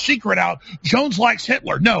let the secret out. Jones likes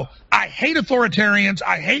Hitler. No, I hate authoritarians.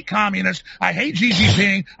 I hate communists. I hate Xi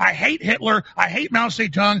Jinping. I hate Hitler. I hate Mao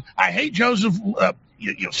Zedong. I hate Joseph.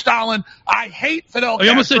 Stalin. I hate Fidel Castro. I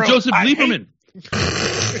almost said Joseph Lieberman.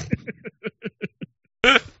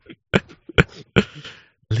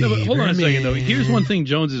 No, but hold on a second, though. Here's one thing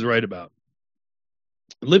Jones is right about.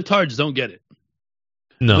 Libtards don't get it.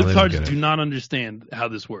 No, libtards do not understand how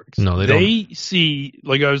this works. No, they don't. See,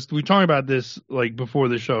 like we were talking about this like before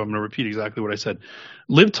the show. I'm going to repeat exactly what I said.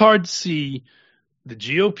 Libtards see the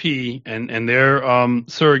GOP and their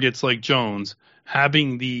surrogates like Jones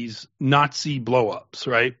having these Nazi blow-ups,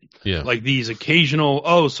 right? Yeah. Like these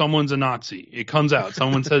occasional, someone's a Nazi. It comes out.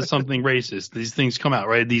 Someone says something racist. These things come out,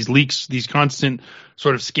 right? These leaks, these constant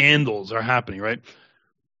sort of scandals are happening, right?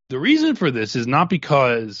 The reason for this is not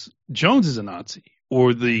because Jones is a Nazi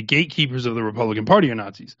or the gatekeepers of the Republican Party are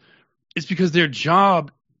Nazis. It's because their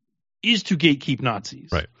job is to gatekeep Nazis.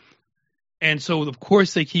 Right. And so, of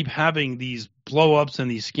course, they keep having these blow-ups and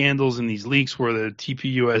these scandals and these leaks where the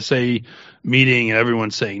TPUSA meeting and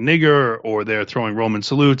everyone's saying nigger, or they're throwing Roman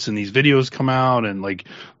salutes and these videos come out and like,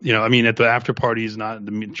 you know, I mean, at the after parties, not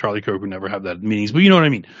the Charlie Kirk would never have that at meetings, but you know what I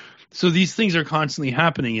mean? So these things are constantly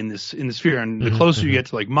happening in this sphere, and the closer you get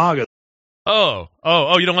to like MAGA. Oh,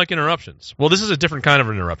 you don't like interruptions. Well, this is a different kind of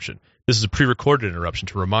interruption. This is a pre-recorded interruption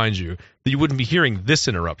to remind you that you wouldn't be hearing this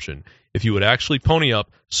interruption if you would actually pony up,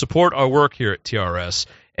 support our work here at TRS,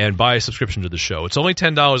 and buy a subscription to the show. It's only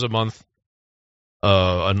 $10 a month,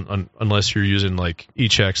 unless you're using like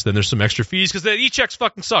e-checks. Then there's some extra fees because the e-checks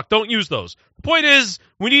fucking suck. Don't use those. The point is,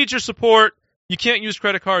 we need your support. You can't use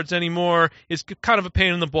credit cards anymore. It's kind of a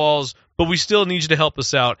pain in the balls, but we still need you to help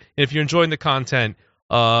us out. And if you're enjoying the content,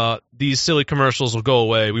 these silly commercials will go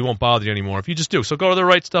away. We won't bother you anymore if you just do. So go to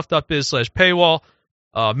therightstuff.biz/paywall,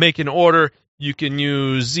 make an order. You can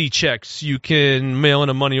use Z-checks. You can mail in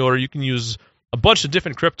a money order. You can use a bunch of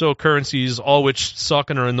different cryptocurrencies, all which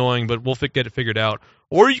suck and are annoying, but we'll get it figured out.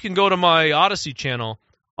 Or you can go to my Odyssey channel,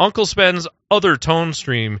 Uncle Spen's Other Tone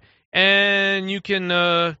Stream, and you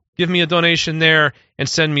can give me a donation there and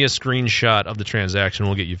send me a screenshot of the transaction.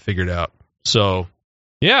 We'll get you figured out. So,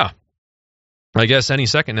 yeah. I guess any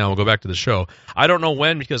second now we'll go back to the show. I don't know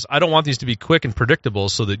when, because I don't want these to be quick and predictable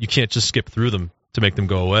so that you can't just skip through them to make them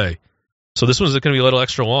go away. So this one's going to be a little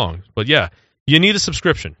extra long. But yeah, you need a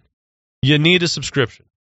subscription. You need a subscription.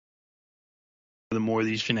 The more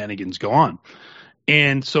these shenanigans go on.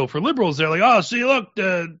 And so for liberals, they're like, oh, see, look,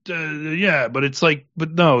 yeah. But it's like,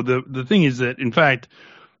 but no, the thing is that, in fact,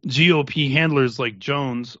 GOP handlers like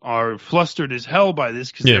Jones are flustered as hell by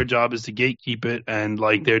this because their job is to gatekeep it, and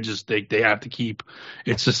like they're just they have to keep.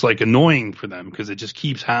 It's just like annoying for them because it just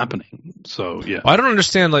keeps happening. So yeah, I don't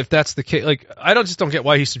understand if that's the case. Like I just don't get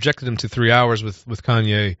why he subjected him to 3 hours with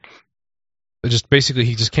Kanye.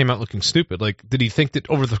 He just came out looking stupid. Like, did he think that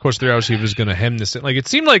over the course of 3 hours he was going to hem this in? Like, it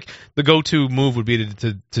seemed like the go-to move would be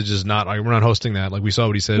to just not. Like, we're not hosting that. Like, we saw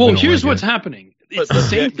what he said. Well, here's what's happening. It's the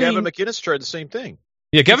same thing. Gavin McInnes tried the same thing.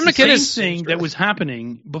 Yeah, Gavin McInnes. Same thing that was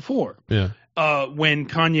happening before. Yeah. When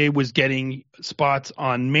Kanye was getting spots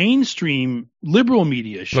on mainstream liberal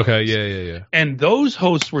media shows. Okay, yeah. And those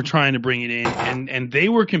hosts were trying to bring it in, and they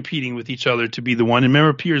were competing with each other to be the one. And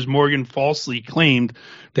remember, Piers Morgan falsely claimed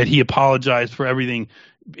that he apologized for everything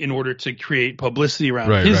in order to create publicity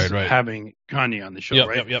around having Kanye on the show,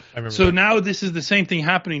 right? Yep. I remember so that. now this is the same thing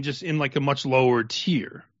happening, just in like a much lower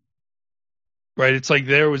tier. Right, it's like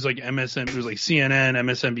there was like MSN, it was like CNN,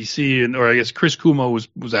 MSNBC, or I guess Chris Cuomo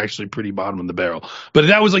was actually pretty bottom of the barrel, but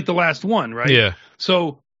that was like the last one, right? Yeah.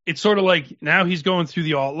 So it's sort of like now he's going through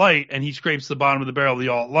the alt-right, and he scrapes the bottom of the barrel of the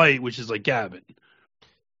alt-right, which is like Gavin.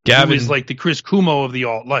 Gavin is like the Chris Cuomo of the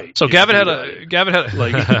alt-right. So Gavin had a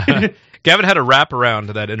wraparound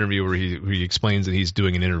to that interview where he explains that he's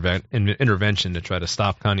doing an intervention to try to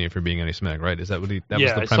stop Kanye from being anti-Semitic, right? Is that what was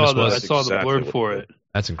the premise was? I saw the blurb for it.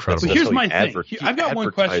 That's incredible. But here's my thing. I've got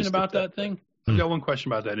one question about that thing. I've got one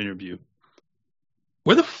question about that interview.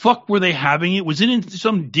 Where the fuck were they having it? Was it in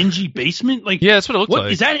some dingy basement? Like, yeah, that's what it looked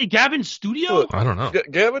like. Is that at Gavin's studio? Look, I don't know.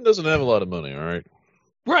 Gavin doesn't have a lot of money, all right?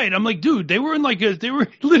 Right, I'm like, dude, they were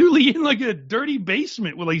literally in like a dirty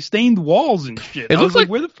basement with like stained walls and shit. I was like,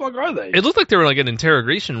 where the fuck are they? It looked like they were like an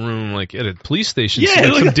interrogation room, like at a police station. Yeah,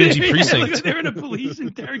 like some dingy precinct. Like they're in a police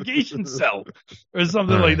interrogation cell or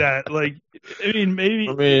something like that. Like, maybe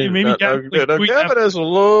Gavin has a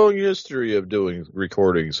long history of doing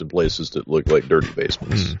recordings in places that look like dirty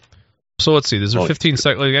basements. So let's see. There's 15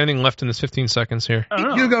 seconds. Anything left in this 15 seconds here?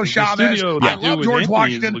 Hugo Chavez. I love George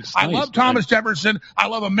Washington. I love Thomas Jefferson. I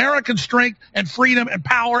love American strength and freedom and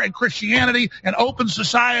power and Christianity and open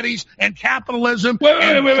societies and capitalism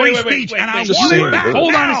and free speech. And I want it back.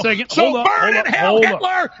 Hold on a second. So burn in hell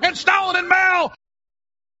Hitler and Stalin and Mao.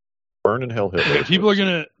 Burn in hell Hitler. People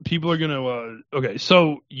are gonna. Okay,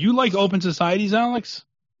 so you like open societies, Alex?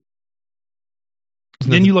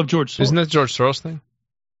 Then you love George Soros. Isn't that George Soros thing?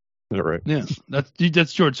 Right. Yeah,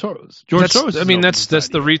 that's George Soros. Soros. I mean, that's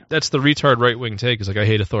the retard right wing take. Is like, I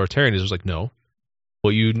hate authoritarianism. It's like, no,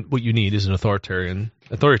 what you need is an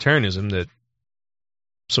authoritarianism that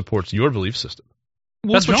supports your belief system.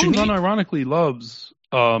 Well, that's what Jones you need. Unironically loves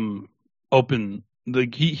open.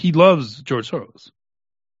 He loves George Soros.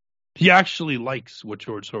 He actually likes what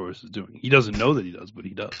George Soros is doing. He doesn't know that he does, but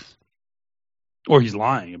he does. Or he's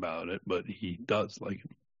lying about it, but he does like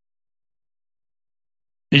him.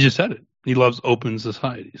 He just said it. He loves open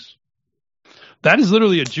societies. That is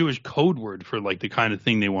literally a Jewish code word for like the kind of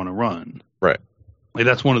thing they want to run. Right. Like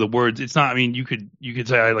that's one of the words. It's not. I mean, you could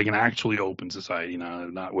say like an actually open society,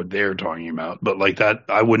 not what they're talking about. But like that,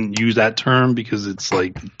 I wouldn't use that term because it's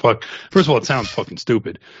like fuck. First of all, it sounds fucking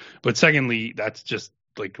stupid. But secondly, that's just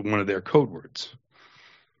like one of their code words.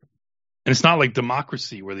 And it's not like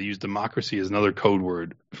democracy, where they use democracy as another code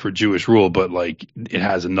word for Jewish rule, but like it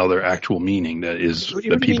has another actual meaning that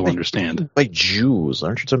people understand. By Jews,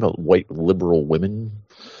 aren't you talking about white liberal women?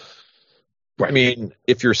 Right. I mean,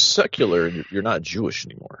 if you're secular, you're not Jewish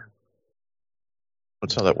anymore.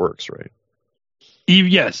 That's how that works, right?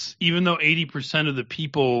 Yes, even though 80% of the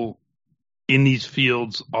people in these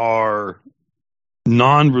fields are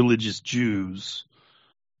non-religious Jews,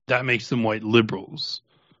 that makes them white liberals.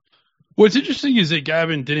 What's interesting is that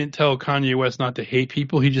Gavin didn't tell Kanye West not to hate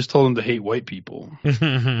people. He just told him to hate white people.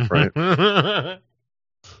 Right.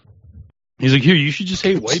 He's like, here, you should just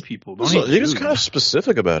hate white people. Don't hate he was Jews. kind of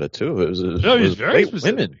specific about it, too. It was very white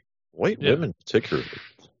specific. women. White women, particularly.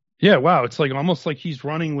 Yeah, wow. It's like almost like he's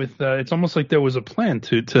running with. It's almost like there was a plan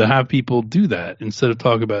to have people do that instead of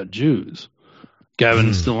talk about Jews. Gavin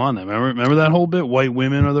is still on that. Remember that whole bit? White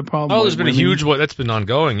women are the problem. Oh, there's been a huge one that's been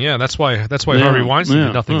ongoing. Yeah, that's why Harvey Weinstein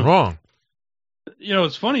did nothing wrong. You know,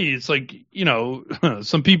 it's funny. It's like, you know,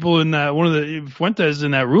 some people in that one of the Fuentes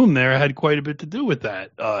in that room there had quite a bit to do with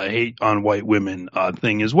that hate on white women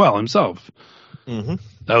thing as well himself. Mm-hmm.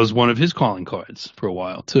 That was one of his calling cards for a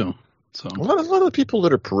while too. So a lot of the people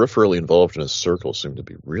that are peripherally involved in his circle seem to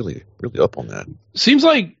be really, really up on that. Seems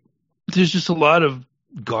like there's just a lot of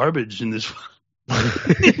garbage in this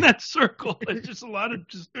in that circle. There's just a lot of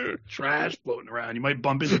just trash floating around. You might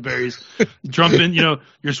bump into various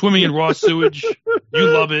you're swimming in raw sewage. You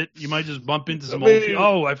love it. You might just bump into some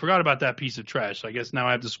old I forgot about that piece of trash. I guess now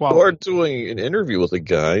I have to swallow. Or doing an interview with a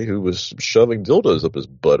guy who was shoving dildos up his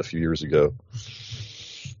butt a few years ago.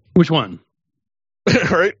 Which one?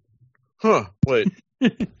 Right? Huh. Wait.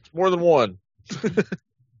 It's more than one.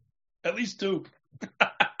 At least two.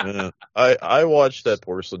 Yeah. I watched that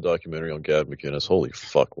porcelain documentary on Gavin McInnes. Holy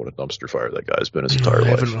fuck, what a dumpster fire that guy's been his entire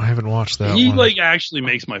life. I haven't watched that. He like actually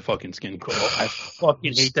makes my fucking skin crawl. I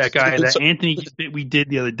fucking hate that guy. That Anthony bit we did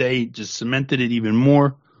the other day just cemented it even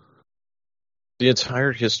more. The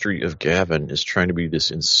entire history of Gavin is trying to be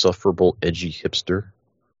this insufferable, edgy hipster.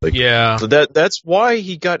 Like, yeah. So that's why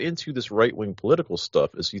he got into this right-wing political stuff,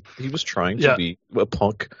 is he was trying to be a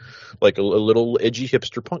punk, like a little edgy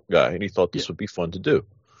hipster punk guy, and he thought this would be fun to do.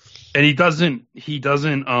 And he doesn't,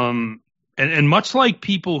 and much like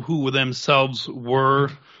people who themselves were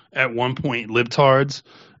at one point libtards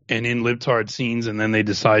and in libtard scenes, and then they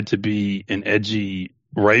decide to be an edgy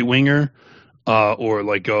right-winger, or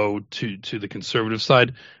like go to the conservative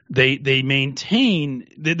side, they maintain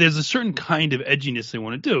that there's a certain kind of edginess they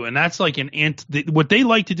want to do, and that's like what they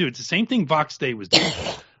like to do. It's the same thing Vox Day was doing.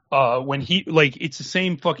 When it's the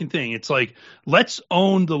same fucking thing. It's like, let's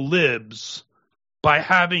own the libs by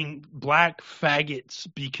having black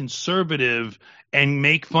faggots be conservative and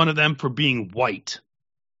make fun of them for being white.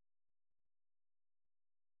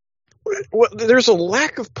 Well, there's a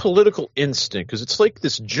lack of political instinct, because it's like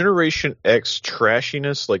this Generation X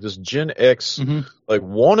trashiness, like this Gen X, like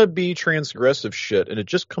wannabe transgressive shit, and it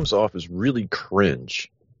just comes off as really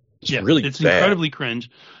cringe. It's bad. Incredibly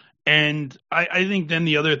cringe. And I think then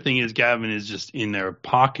the other thing is Gavin is just in their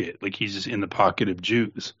pocket, like he's just in the pocket of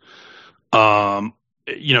Jews. I'm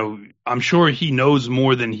sure he knows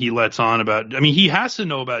more than he lets on about. I mean, he has to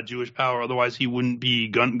know about Jewish power, otherwise he wouldn't be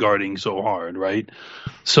gun guarding so hard, right?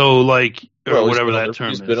 So, or whatever that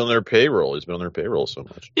term is. He's been on their payroll. He's been on their payroll so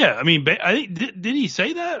much. Yeah, I mean, I think did he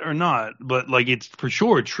say that or not? But it's for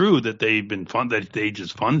sure true that they've been that they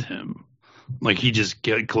just fund him. Like he just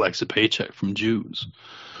collects a paycheck from Jews.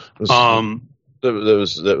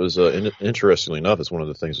 That was interestingly enough, it's one of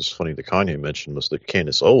the things that's funny that Kanye mentioned was that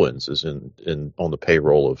Candace Owens is on the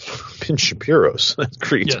payroll of Ben Shapiro, so that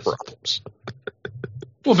creates problems.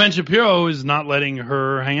 Well, Ben Shapiro is not letting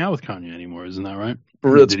her hang out with Kanye anymore, isn't that right?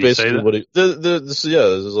 That's basically what he. This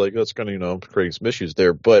is like that's going to create some issues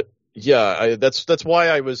there, but yeah, that's why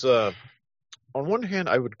I was. On one hand,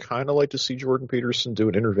 I would kind of like to see Jordan Peterson do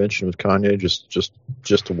an intervention with Kanye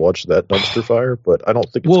just to watch that dumpster fire, but I don't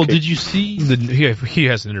think it's did you see... He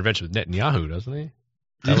has an intervention with Netanyahu, doesn't he?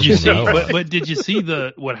 Did you see... But did you see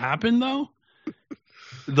what happened, though?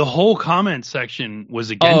 The whole comment section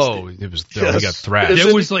was against it. It was... He got thrashed.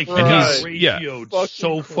 It was like... ratioed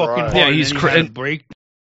so fucking hard. Yeah, he's...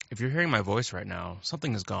 If you're hearing my voice right now,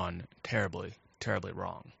 something has gone terribly, terribly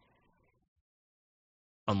wrong.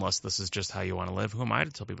 Unless this is just how you want to live. Who am I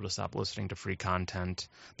to tell people to stop listening to free content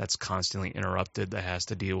that's constantly interrupted, that has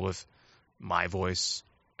to deal with my voice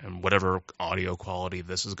and whatever audio quality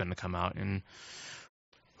this is going to come out in?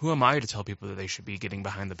 who am I to tell people that they should be getting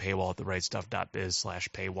behind the paywall at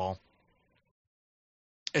therightstuff.biz/paywall?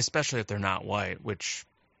 Especially if they're not white, which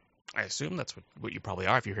I assume that's what you probably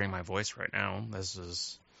are if you're hearing my voice right now. That's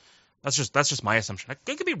just my assumption. I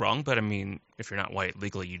could be wrong, but I mean, if you're not white,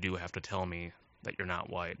 legally you do have to tell me that you're not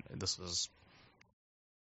white.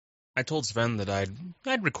 I told Sven that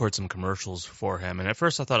I'd record some commercials for him, and at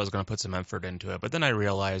first I thought I was going to put some effort into it, but then I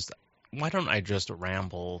realized, why don't I just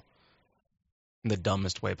ramble in the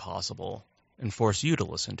dumbest way possible and force you to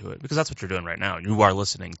listen to it? Because that's what you're doing right now. You are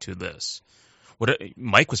listening to this.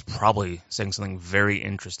 Mike was probably saying something very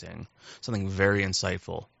interesting, something very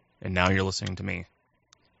insightful, and now you're listening to me.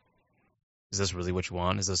 Is this really what you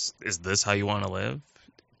want? Is this how you want to live?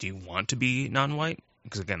 Do you want to be non-white?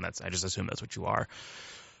 Because again, I just assume that's what you are.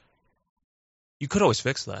 You could always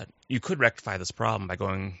fix that. You could rectify this problem by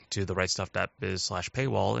going to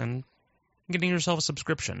therightstuff.biz/paywall and getting yourself a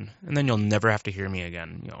subscription, and then you'll never have to hear me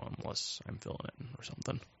again, unless I'm filling it or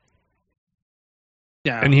something.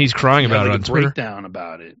 Yeah, and he's crying about it on Twitter. Breakdown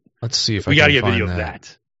about it. Let's see if we I can gotta get find video of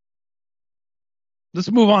that. Let's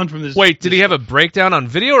move on from this. Wait, did he have a breakdown on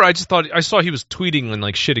video, or I saw he was tweeting and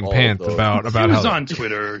like shitting pants about he was on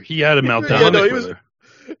Twitter. He had a meltdown on Twitter.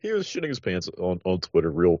 He was shitting his pants on Twitter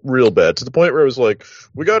real bad, to the point where it was like,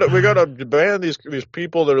 we gotta ban these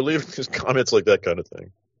people that are leaving these comments, like that kind of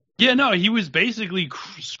thing. Yeah, no, he was basically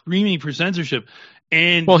screaming for censorship,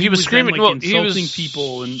 and he was screaming, insulting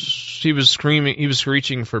people, and he was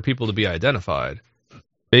screeching for people to be identified.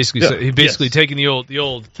 Basically, taking the old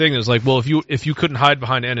thing that was like, well, if you couldn't hide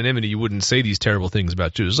behind anonymity, you wouldn't say these terrible things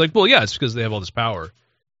about Jews. It's like, well, yeah, it's because they have all this power.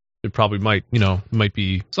 It probably might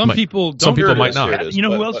be. Some people might not. You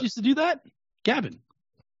know who else used to do that? Gavin.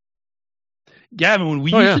 When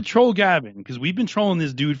we used to troll Gavin, because we've been trolling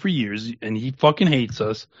this dude for years, and he fucking hates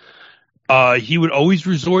us. He would always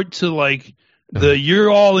resort to like "you're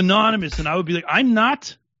all anonymous," and I would be like, "I'm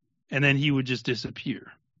not," and then he would just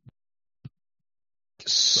disappear.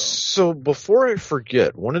 So before I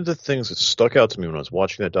forget, one of the things that stuck out to me when I was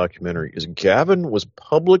watching that documentary is Gavin was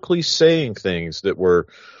publicly saying things that were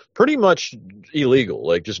pretty much illegal,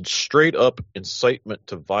 like just straight up incitement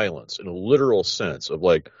to violence in a literal sense of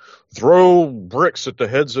like, throw bricks at the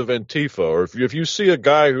heads of Antifa, or if you see a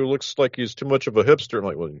guy who looks like he's too much of a hipster, I'm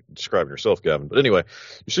like, well, you're describing yourself, Gavin. But anyway,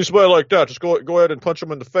 you see somebody like that, just go ahead and punch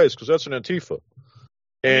him in the face, because that's an Antifa.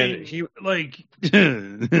 And he like,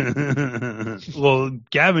 well,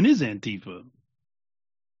 Gavin is Antifa.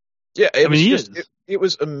 Yeah, it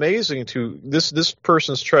was amazing to this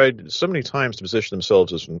person's tried so many times to position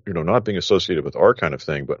themselves as not being associated with our kind of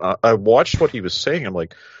thing. But I watched what he was saying. I'm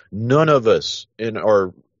like, none of us in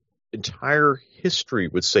our entire history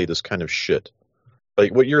would say this kind of shit.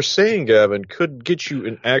 Like what you're saying, Gavin, could get you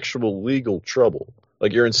in actual legal trouble.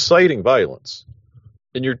 Like you're inciting violence.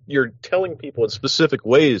 And you're telling people in specific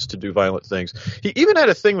ways to do violent things. He even had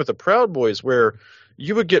a thing with the Proud Boys where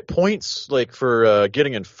you would get points like for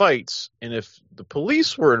getting in fights, and if the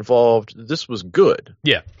police were involved, this was good.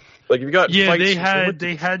 Yeah, like if you got fights,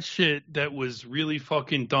 they had shit that was really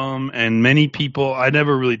fucking dumb, and many people. I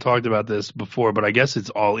never really talked about this before, but I guess it's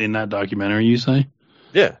all in that documentary. You say?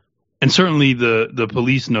 Yeah. And certainly the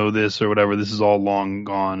police know this or whatever. This is all long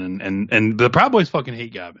gone, and the Proud Boys fucking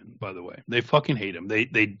hate Gavin. By the way, they fucking hate him.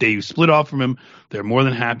 They split off from him. They're more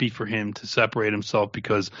than happy for him to separate himself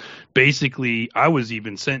because basically, I was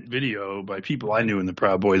even sent video by people I knew in the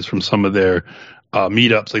Proud Boys from some of their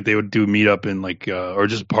meetups. Like they would do a meetup in like or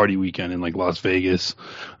just party weekend in like Las Vegas.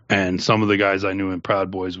 And some of the guys I knew in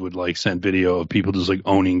Proud Boys would like send video of people just like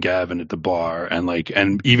owning Gavin at the bar,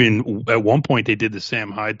 and even at one point they did the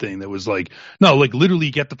Sam Hyde thing that was like, no, like literally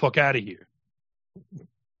get the fuck out of here.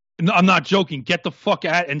 No, I'm not joking. Get the fuck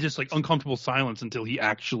out, and just like uncomfortable silence until he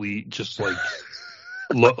actually just like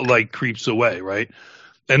like creeps away, right?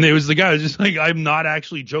 And there was the guy who was just like, I'm not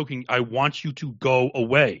actually joking. I want you to go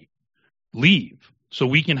away, leave, so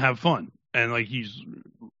we can have fun. And like he's.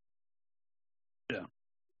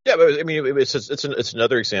 Yeah, but I mean, it's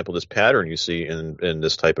another example of this pattern you see in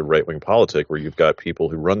this type of right-wing politic where you've got people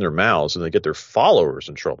who run their mouths and they get their followers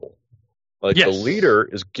in trouble. Like the leader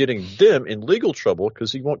is getting them in legal trouble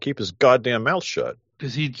because he won't keep his goddamn mouth shut.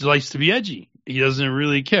 Because he likes to be edgy. He doesn't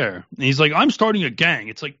really care. And he's like, I'm starting a gang.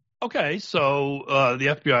 It's like, okay, so the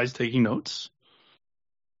FBI is taking notes.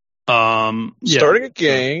 Starting a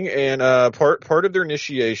gang, and part of their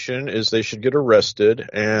initiation is they should get arrested,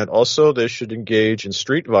 and also they should engage in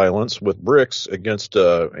street violence with bricks against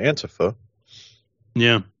Antifa.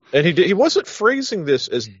 Yeah, and he wasn't phrasing this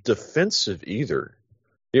as defensive either.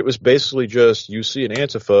 It was basically just, you see an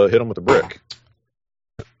Antifa, hit them with a brick.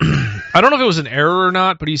 I don't know if it was an error or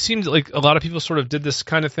not, but he seemed like a lot of people sort of did this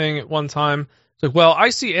kind of thing at one time. It's like, well, I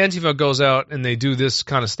see Antifa goes out and they do this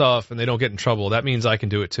kind of stuff and they don't get in trouble. That means I can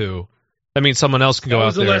do it too. That means someone else can go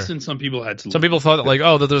out there. That was a lesson some people had to learn. Some people thought that, like,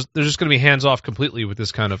 oh, they're just going to be hands off completely with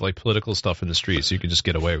this kind of like political stuff in the streets, so you can just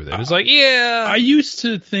get away with it. It's like, yeah. I used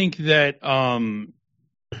to think that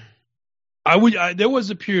there was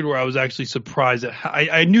a period where I was actually surprised that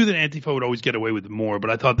I knew that Antifa would always get away with more, but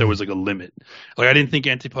I thought there was like a limit. Like I didn't think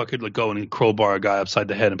Antifa could like go and crowbar a guy upside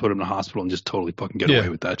the head and put him in the hospital and just totally fucking get away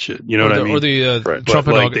with that shit. You know what I mean? Or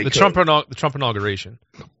the Trump inauguration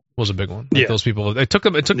was a big one. Like those people, it took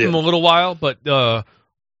them a little while, but while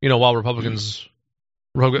Republicans.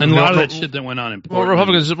 And a lot of that shit that went on in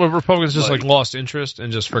Portland. Republicans just like lost interest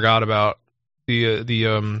and just forgot about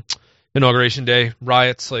the inauguration day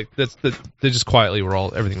riots. Like they just quietly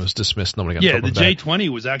everything was dismissed. Nobody got in trouble. The J20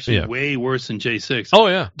 was actually way worse than J6. Oh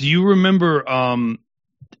yeah. Do you remember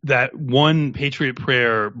that one Patriot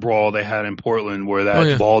Prayer brawl they had in Portland where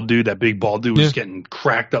that big bald dude was getting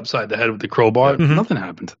cracked upside the head with the crowbar? Mm-hmm. Nothing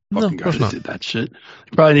happened to the fucking guy that did that shit.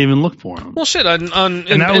 They probably didn't even look for him. Well, shit.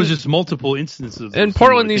 That was just multiple instances. In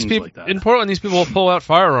Portland, these people pull out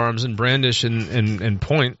firearms and brandish and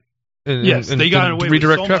point. They got away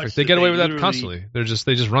redirect with so traffic. Much they get away with that constantly. They just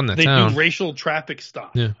run that town. They do racial traffic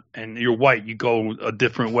stop. Yeah. And you're white, you go a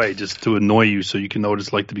different way just to annoy you, so you can know what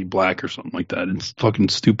it's like to be black or something like that. It's fucking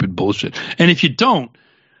stupid bullshit. And if you don't,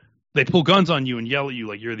 they pull guns on you and yell at you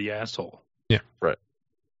like you're the asshole. Yeah, right.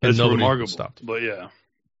 It's remarkable. Stopped. But yeah.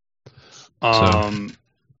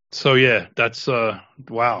 So yeah, that's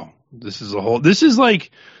wow. This is like,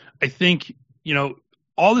 I think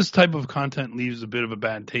all this type of content leaves a bit of a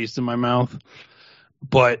bad taste in my mouth,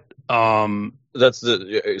 but so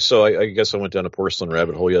I guess I went down a porcelain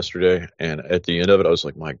rabbit hole yesterday, and at the end of it, I was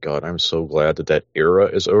like, my God, I'm so glad that era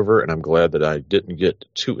is over, and I'm glad that I didn't get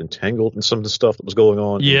too entangled in some of the stuff that was going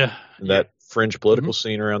on. Yeah, in that fringe political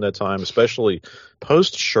scene around that time, especially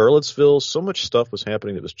post Charlottesville. So much stuff was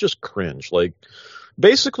happening that was just cringe. Like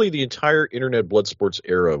basically, the entire internet blood sports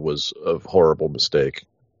era was a horrible mistake.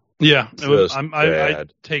 Yeah, I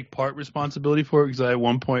take part responsibility for it because at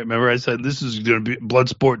one point, remember I said this is going to be blood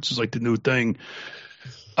sports is like the new thing.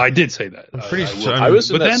 I did say that. I'm pretty sure.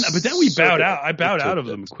 But then we bowed out. I bowed out of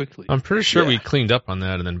them quickly. I'm pretty sure we cleaned up on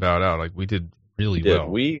that and then bowed out. Like we did really well.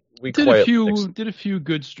 We did a few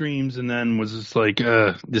good streams and then was just like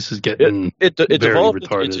this is getting it very devolved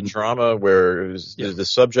retarded. into drama where it was, the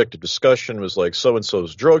subject of discussion was like so and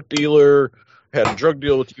so's drug dealer had a drug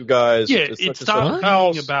deal with you guys. Yeah, it stopped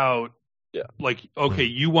being about like, okay,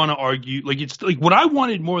 you want to argue. Like, it's like what I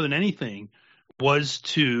wanted more than anything was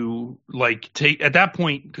to like take at that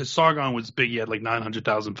point because Sargon was big. He had like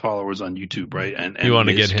 900,000 followers on YouTube, right? And you want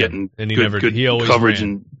to get him, and he always coverage ran.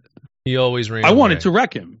 And he always ran. I wanted to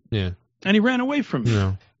wreck him. Yeah, and he ran away from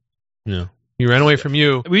me. No. He ran away from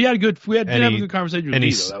you. We had did have a good conversation with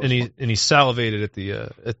he salivated at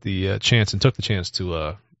the chance and took the chance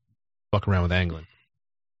to fuck around with Anglin,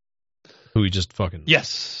 who he just fucking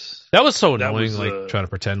That was so annoying. Trying to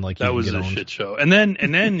pretend like that was a shit show. And then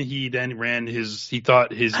he ran he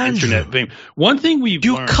thought his internet fame. One thing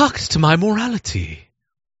you learned, cucked to my morality.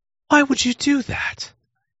 Why would you do that?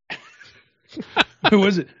 Who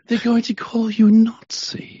was it? They're going to call you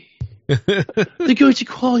Nazi. They're going to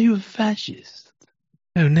call you a fascist.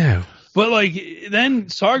 Oh no! But like then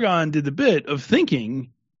Sargon did the bit of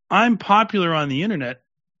thinking I'm popular on the internet.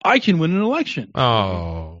 I can win an election.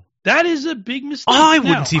 Oh. That is a big mistake. I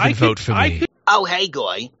wouldn't even vote for me. Oh, hey,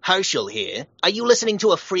 Goy. Herschel here. Are you listening to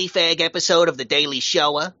a free fag episode of The Daily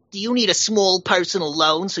Shower? Do you need a small personal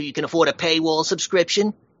loan so you can afford a paywall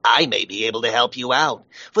subscription? I may be able to help you out.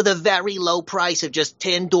 For the very low price of just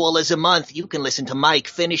 $10 a month, you can listen to Mike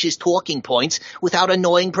finish his talking points without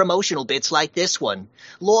annoying promotional bits like this one.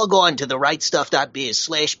 Log on to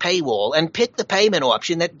therightstuff.biz/paywall and pick the payment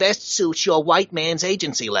option that best suits your white man's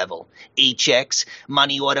agency level. E-checks,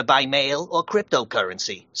 money order by mail, or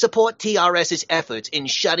cryptocurrency. Support TRS's efforts in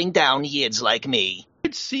shutting down yids like me. I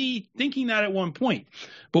could see thinking that at one point.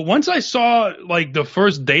 But once I saw like the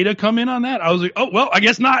first data come in on that, I was like, oh, well, I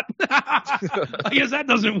guess not. I guess that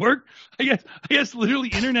doesn't work. I guess literally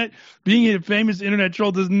being a famous internet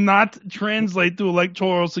troll does not translate to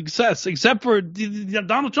electoral success, except for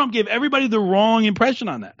Donald Trump gave everybody the wrong impression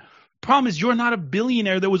on that. Problem is you're not a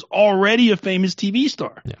billionaire that was already a famous TV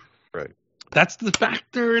star. Yeah, right. That's the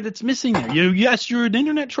factor that's missing there. Yes, you're an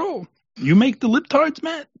internet troll. You make the libtards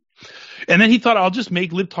mad. And then he thought, I'll just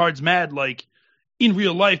make libtards mad like in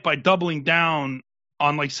real life by doubling down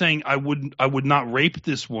on like saying I would not rape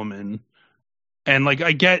this woman. And like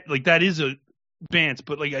I get like that is bants,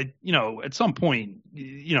 but like at some point,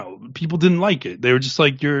 people didn't like it. They were just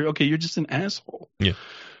like, you're just an asshole. Yeah.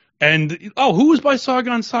 And who was by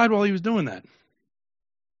Sargon's side while he was doing that?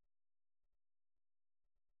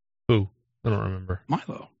 Who? I don't remember.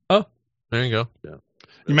 Milo. Oh, there you go. Yeah.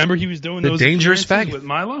 Remember he was doing The those dangerous appearances faggot with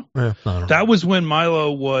Milo? Yeah, I don't That was when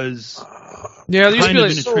Milo was Yeah, there used to kind be of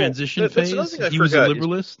like, in a transition that's phase. another thing I He was a forgot.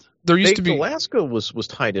 liberalist. there used to be. Alaska was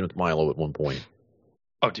tied in with Milo at one point.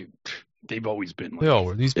 Oh, dude, they've always been. They all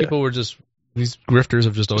were. These people were just these grifters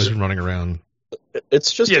have just always been running around.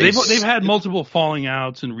 It's just they've had multiple falling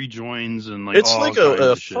outs and rejoins and like it's all like kinds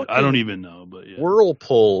a of shit. I don't even know, but yeah.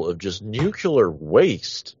 whirlpool of just nuclear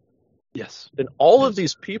waste. Yes. And all of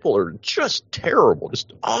these people are just terrible,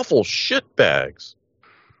 just awful shitbags.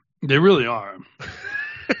 They really are.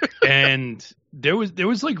 And there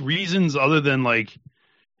was like reasons other than like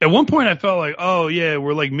at one point I felt like, oh yeah,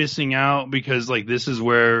 we're like missing out because like this is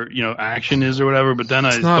where, action is or whatever, but then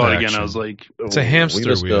I thought again, I was like, it's a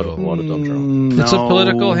hamster wheel. It's a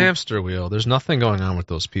political hamster wheel. There's nothing going on with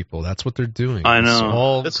those people. That's what they're doing. I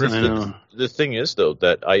know. It's all the thing is, though,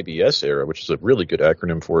 that IBS era, which is a really good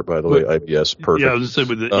acronym for it, by the way, IBS, perfect. Yeah, I was going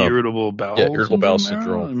to say with the irritable bowel syndrome. Irritable bowel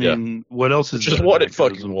syndrome. I mean, what else is just what it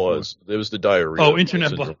fucking was. It was the diarrhea. Oh,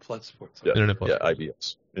 internet blood sports. Yeah, internet blood sports.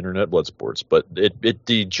 IBS. Internet blood sports. But it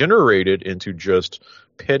degenerated into just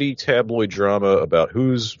petty tabloid drama about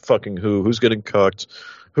who's fucking who's getting cucked,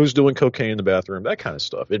 who's doing cocaine in the bathroom, that kind of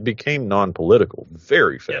stuff. It became non-political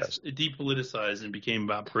very fast. Yes, it depoliticized and became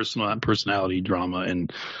about personality drama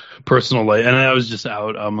and personal life. And I was just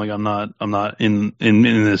out. I'm like, I'm not in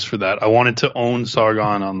this for that. I wanted to own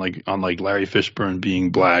Sargon on Larry Fishburne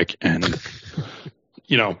being black, and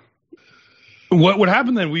what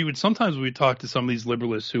happened then? We would talk to some of these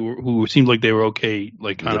liberalists who seemed like they were okay,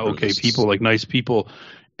 like kind of okay people, like nice people,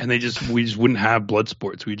 and we just wouldn't have blood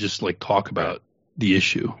sports. We just like talk about the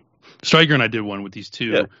issue. Stryker and I did one with these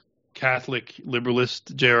two Catholic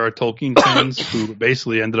liberalist J.R.R. Tolkien fans who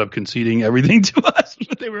basically ended up conceding everything to us,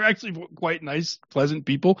 but they were actually quite nice, pleasant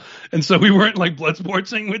people, and so we weren't like blood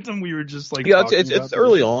sportsing with them. We were just like it's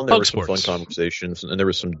early on. There were some fun conversations, and there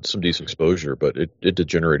was some decent exposure, but it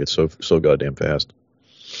degenerated so goddamn fast.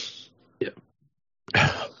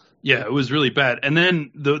 Yeah, it was really bad. And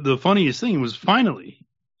then the funniest thing was finally.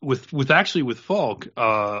 With Falk,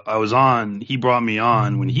 he brought me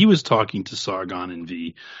on when he was talking to Sargon and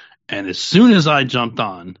V, and as soon as I jumped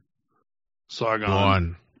on,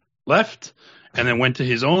 Sargon left and then went to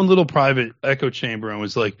his own little private echo chamber and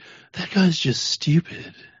was like, that guy's just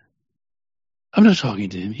stupid. I'm not talking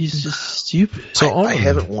to him. He's just stupid. So I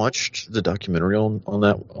haven't watched the documentary on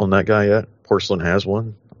that guy yet. Porcelain has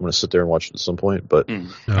one. I'm going to sit there and watch it at some point, but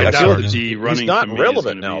I feel that he's not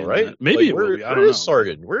relevant now, right? Maybe it will be. I don't know.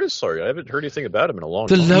 Sargon? Where is Sargon? I haven't heard anything about him in a long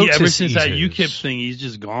time. Ever since that UKIP thing, he's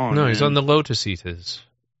just gone. No, he's on the Lotus Eaters.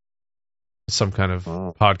 Some kind of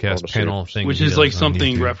podcast panel thing. Which is like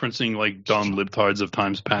something referencing like dumb libtards of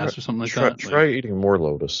times past or something like that. Try eating more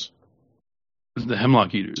Lotus. The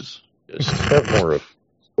Hemlock Eaters. Just have more of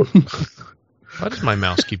Why does my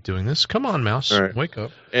mouse keep doing this? Come on, mouse, wake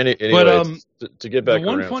up. Anyway, but to get back, the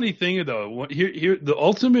one funny thing though, here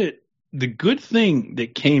the good thing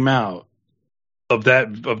that came out of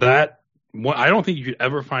that one, I don't think you could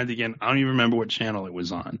ever find it again. I don't even remember what channel it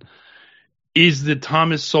was on. Is the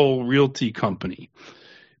Thomas Sowell Realty Company,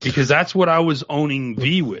 because that's what I was owning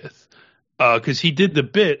V with, because he did the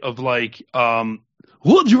bit of like.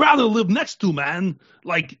 Who would you rather live next to, man?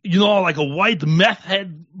 Like, like a white meth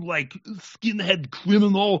head, like skinhead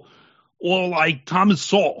criminal, or like Thomas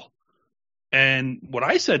Sowell? And what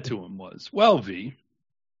I said to him was, well, V,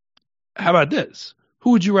 how about this? Who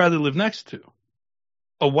would you rather live next to?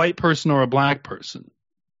 A white person or a black person?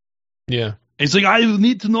 Yeah. And he's like, I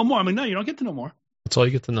need to know more. I'm like, no, you don't get to know more. That's all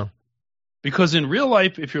you get to know. Because in real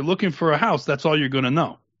life, if you're looking for a house, that's all you're going to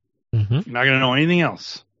know. Mm-hmm. You're not going to know anything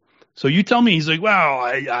else. So you tell me, he's like, well,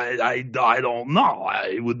 I don't know.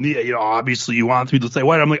 I would need, obviously you want me to say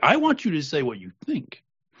what. I'm like, I want you to say what you think.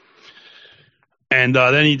 And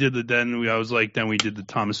then we did the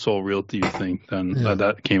Thomas Sowell Realty thing. Then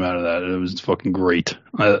that came out of that. It was fucking great.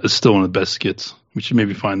 It's still one of the best skits. We should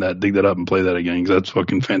maybe find that, dig that up and play that again, because that's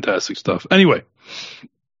fucking fantastic stuff. Anyway.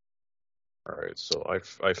 All right, so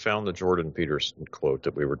I found the Jordan Peterson quote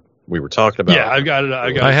that we were talking about. Yeah, I got it.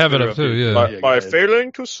 I have it up too. Yeah. By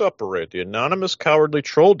failing to separate the anonymous cowardly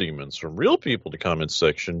troll demons from real people, the comment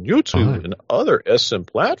section, YouTube and other SM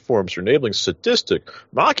platforms are enabling sadistic,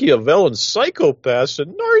 Machiavellian psychopaths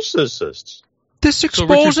and narcissists. This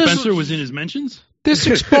exposes. So Richard Spencer was in his mentions? This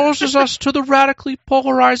exposes us to the radically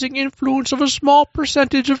polarizing influence of a small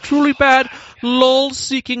percentage of truly bad,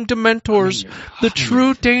 lull-seeking dementors, the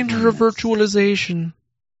true danger of virtualization.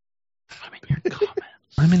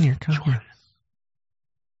 I'm in your comments.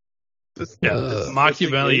 Yeah,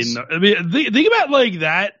 Machiavellian. I mean, think about like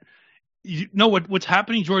that. You know what's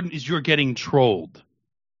happening, Jordan, is you're getting trolled.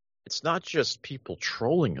 It's not just people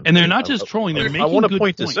trolling him. And they're not just trolling, they're making I want to good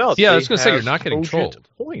point points. this out. Yeah, I was going to say you're not getting trolled.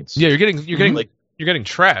 Points. Yeah, you're getting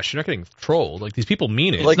trash. You're not getting trolled. Like these people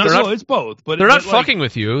mean it. Like, it's both. But they're not like, fucking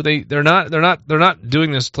with you. They're not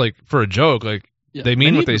doing this like for a joke. Like they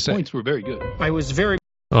mean what they say. Points were very good. I was very.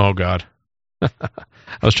 Oh God. I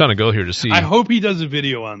was trying to go here to see. I hope he does a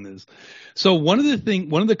video on this. So one of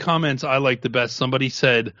the comments I liked the best, somebody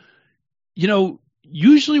said,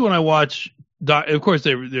 usually when I watch, of course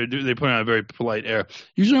they put on a very polite air.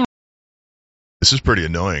 Usually, this is pretty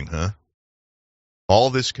annoying, huh?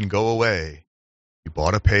 All this can go away. You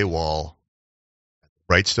bought a paywall.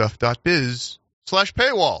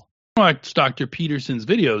 rightstuff.biz/paywall. Watch Dr. Peterson's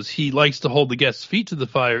videos, he likes to hold the guest's feet to the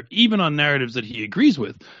fire, even on narratives that he agrees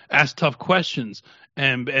with, ask tough questions,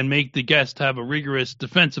 and make the guest have a rigorous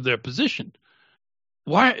defense of their position.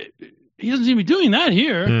 Why he doesn't seem to be doing that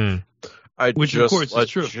here? Which of course is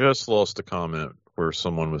true. I just lost a comment where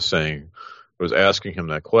someone was asking him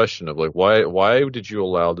that question of like, why did you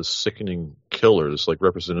allow this sickening killer, this like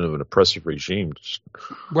representative of an oppressive regime, just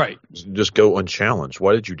go unchallenged?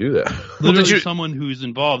 Why did you do that? Literally, someone who's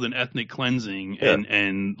involved in ethnic cleansing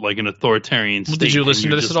and like an authoritarian state. Did you listen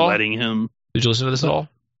to this at all? Letting him. Did you listen to this at all?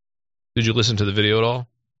 Did you listen to the video at all?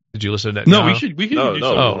 Did you listen to that? No, we should.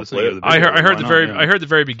 I heard the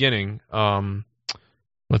very beginning.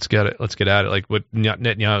 Let's get at it. Like what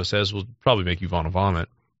Netanyahu says will probably make you want to vomit.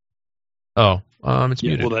 Oh, it's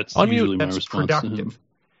muted. Well, that's unmute. usually my That's response productive.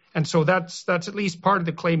 And so that's at least part of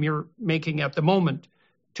the claim you're making at the moment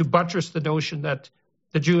to buttress the notion that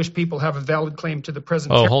the Jewish people have a valid claim to the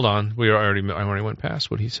present. Oh, hold on. I already went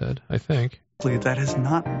past what he said, I think. That has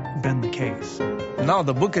not been the case. Now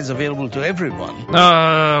the book is available to everyone.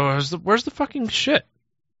 Where's the fucking shit?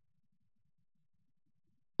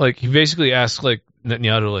 Like he basically asked like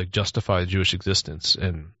Netanyahu to like justify Jewish existence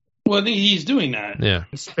and. Well, I think he's doing that. Yeah.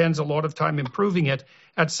 He spends a lot of time improving it.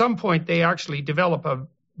 At some point, they actually develop a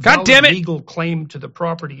legal claim to the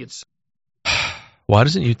property itself. Why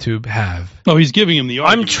doesn't YouTube have? Oh, he's giving him the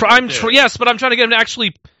argument. Yes, but I'm trying to get him to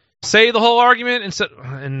actually say the whole argument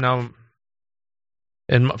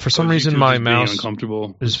and for some reason my mouse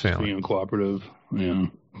uncomfortable is failing. Being uncooperative. Yeah.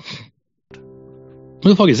 What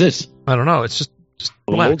the fuck is this? I don't know. It's just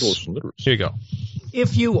relax. Here you go.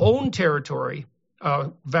 If you own territory,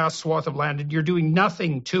 a vast swath of land, and you're doing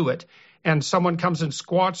nothing to it, and someone comes and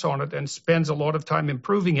squats on it and spends a lot of time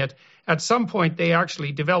improving it, at some point they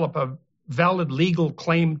actually develop a valid legal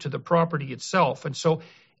claim to the property itself. And so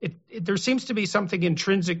there seems to be something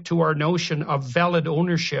intrinsic to our notion of valid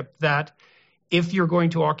ownership that if you're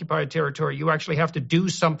going to occupy a territory, you actually have to do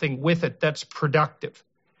something with it that's productive.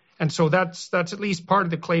 And so that's at least part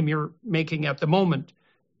of the claim you're making at the moment.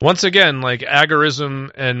 Once again, like agorism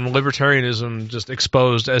and libertarianism just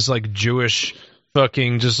exposed as like Jewish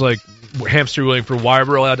fucking just like hamster wheeling for why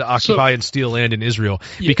we're allowed to occupy and steal land in Israel.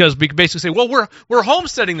 Yeah. Because we basically say, well, we're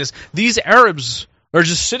homesteading this. These Arabs are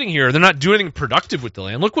just sitting here. They're not doing anything productive with the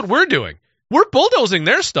land. Look what we're doing. We're bulldozing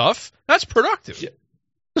their stuff. That's productive. Yeah.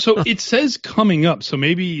 So it says coming up. So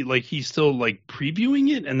maybe like he's still like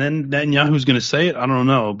previewing it, and then Netanyahu's going to say it. I don't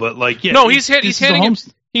know, but like no, he's handing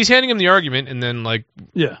him the argument, and then like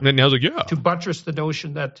Netanyahu's like to buttress the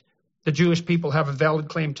notion that the Jewish people have a valid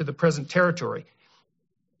claim to the present territory.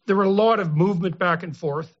 There were a lot of movement back and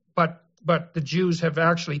forth, but the Jews have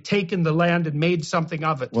actually taken the land and made something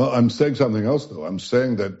of it. Well, I'm saying something else, though. I'm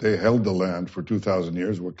saying that they held the land for 2,000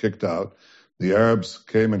 years, were kicked out. The Arabs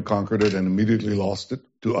came and conquered it and immediately lost it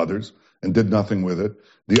to others and did nothing with it.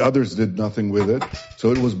 The others did nothing with it.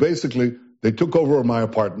 So it was basically, they took over my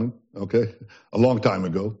apartment, okay, a long time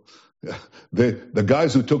ago. The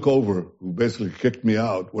guys who took over, who basically kicked me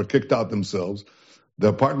out, were kicked out themselves. The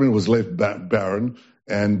apartment was left barren.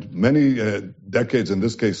 And many decades, in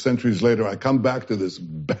this case centuries later, I come back to this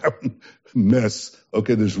barren mess,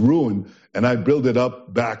 okay, this ruin, and I build it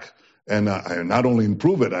up back. And I not only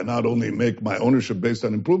improve it, I not only make my ownership based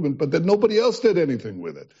on improvement, but that nobody else did anything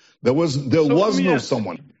with it. There was no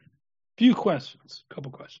someone. Few questions, a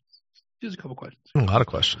couple questions. Just a couple questions. A lot of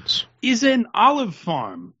questions. Is an olive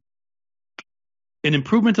farm an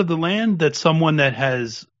improvement of the land that someone that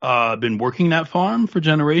has been working that farm for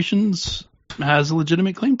generations has a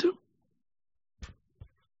legitimate claim to?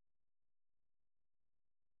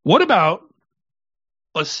 What about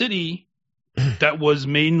a city that was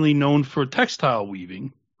mainly known for textile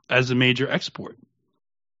weaving as a major export.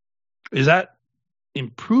 Is that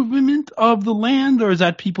improvement of the land, or is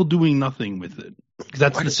that people doing nothing with it? Because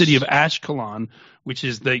that's the city of Ashkelon, which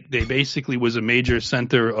is they basically was a major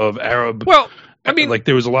center of Arab. Well, I mean, like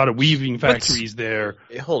there was a lot of weaving factories there.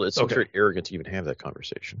 Hey, hold it. It's very arrogant to even have that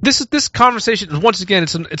conversation. This conversation, once again,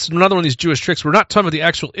 it's another one of these Jewish tricks. We're not talking about the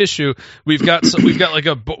actual issue. We've got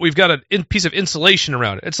a piece of insulation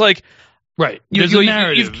around it. It's like right. You have moved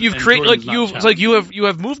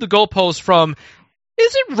the goalposts from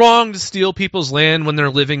is it wrong to steal people's land when they're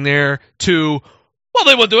living there to well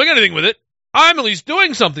they weren't doing anything with it. I'm at least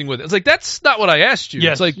doing something with it. It's like that's not what I asked you.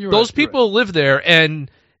 Yes, it's like those people live there and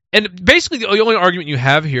basically the only argument you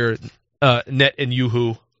have here, Net and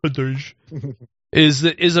Yuhu, is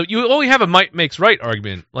that you only have a might makes right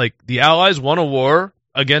argument. Like the Allies won a war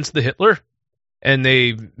against the Hitler, and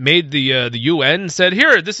they made the UN said,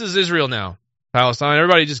 "Here, this is Israel now, Palestine.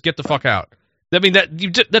 Everybody, just get the fuck out." I mean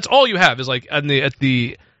that's all you have is like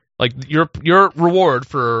your reward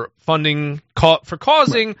for funding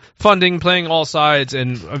funding, playing all sides,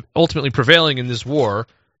 and ultimately prevailing in this war.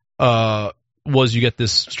 Was you get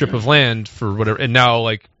this strip of land for whatever, and now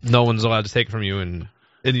like no one's allowed to take it from you, and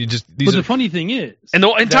you just. But the funny thing is, and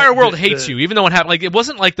the entire world hates you, even though it happened. Like it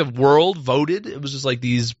wasn't like the world voted; it was just like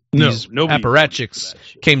these apparatchiks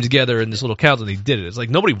came together in this little council and they did it. It's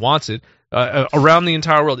like nobody wants it. Around the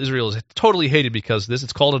entire world, Israel is totally hated because of this.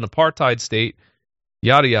 It's called an apartheid state.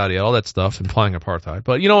 Yada yada, all that stuff, implying apartheid.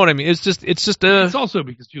 But you know what I mean? It's just. It's also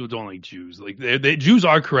because people don't like Jews. Like Jews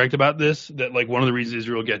are correct about this. That like one of the reasons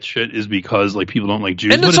Israel gets shit is because like people don't like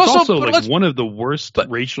Jews. And but it's also like one of the worst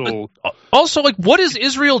racial. Also, like, what is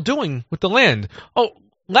Israel doing with the land? Oh,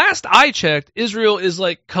 last I checked, Israel is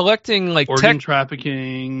like collecting like organ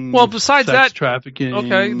trafficking. Well, besides sex that, trafficking.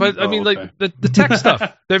 Okay, but I mean, like the tech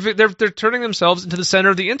stuff. They're turning themselves into the center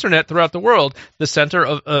of the internet throughout the world, the center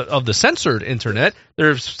of the censored internet.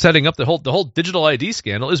 They're setting up the whole digital ID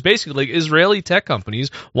scandal. Is basically like Israeli tech companies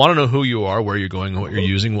want to know who you are, where you're going, what you're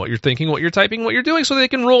using, what you're thinking, what you're typing, what you're doing, so they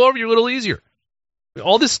can roll over you a little easier.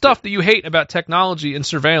 All this stuff that you hate about technology and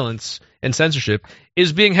surveillance and censorship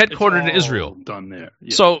is being headquartered in Israel. Done there.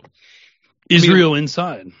 Yeah. So Israel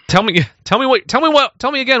inside. Tell me again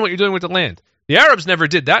what you're doing with the land. The Arabs never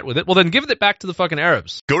did that with it. Well, then give it back to the fucking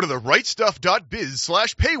Arabs. Go to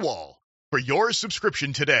therightstuff.biz/paywall for your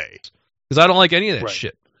subscription today. Because I don't like any of that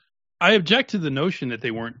shit. I object to the notion that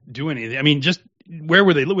they weren't doing anything. I mean, just where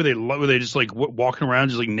were they? Were they just like walking around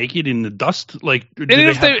just like naked in the dust? Like, even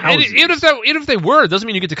if they were, it doesn't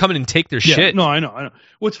mean you get to come in and take their shit. No, I know.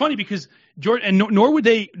 Well, it's funny because nor would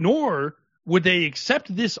they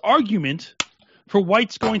accept this argument for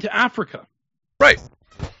whites going to Africa, right?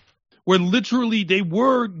 Where literally they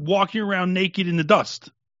were walking around naked in the dust.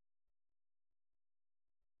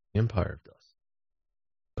 The Empire of Dust.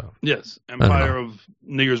 So. Yes, Empire of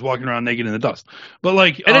niggers walking around naked in the dust. But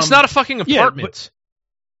like, and it's not a fucking apartment.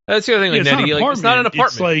 That's the other thing. Like, it's not an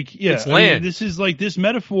apartment. It's like, it's land. I mean, this is like this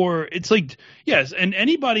metaphor. It's like, yes, and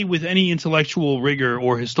anybody with any intellectual rigor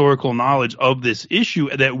or historical knowledge of this issue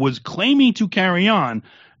that was claiming to carry on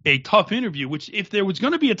a tough interview, which if there was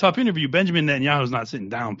going to be a tough interview, Benjamin Netanyahu's not sitting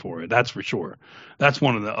down for it. That's for sure. That's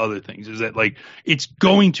one of the other things is that like it's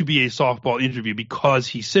going to be a softball interview because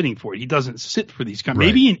he's sitting for it. He doesn't sit for these.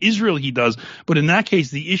 Maybe in Israel he does, but in that case,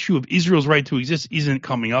 the issue of Israel's right to exist isn't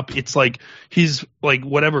coming up. It's like his like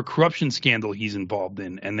whatever corruption scandal he's involved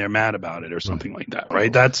in, and they're mad about it or something like that.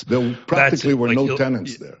 Right? There practically were no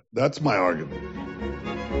tenants there. That's my argument.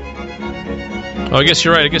 Oh, I guess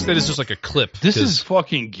you're right. I guess that is just like a clip. This is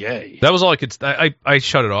fucking gay. That was all I could. I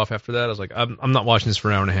shut it off after that. I was like, I'm not watching this for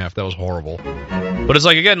an hour and a half. That was horrible. But it's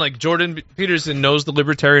like again, like Jordan Peterson knows the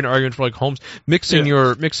libertarian argument for like homes mixing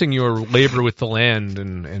your labor with the land,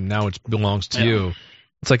 and now it belongs to you.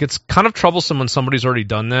 It's like it's kind of troublesome when somebody's already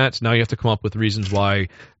done that. So now you have to come up with reasons why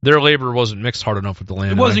their labor wasn't mixed hard enough with the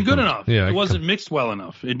land. It wasn't good enough. Yeah, it wasn't mixed well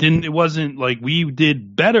enough. It wasn't like we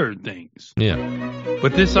did better things. Yeah.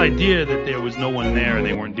 But this idea that there was no one there and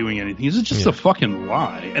they weren't doing anything is just a fucking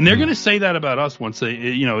lie. And they're going to say that about us once they,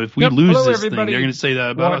 if we lose this thing, they're going to say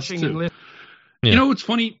that about us too. You know what's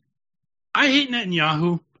funny? I hate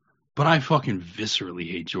Netanyahu, but I fucking viscerally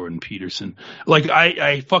hate Jordan Peterson. Like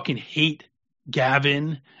I fucking hate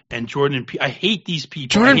Gavin and Jordan. I hate these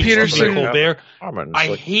people. Jordan Peterson.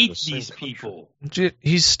 I hate these people.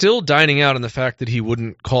 He's still dining out on the fact that he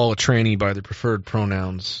wouldn't call a tranny by their preferred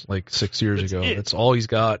pronouns like 6 years ago. That's all he's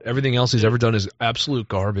got. Everything else he's ever done is absolute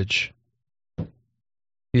garbage.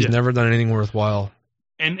 He's never done anything worthwhile.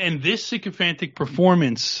 And this sycophantic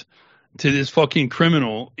performance to this fucking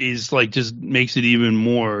criminal is like just makes me even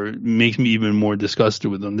more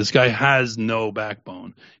disgusted with him. This guy has no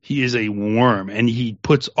backbone. He is a worm, and he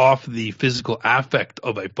puts off the physical affect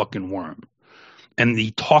of a fucking worm. And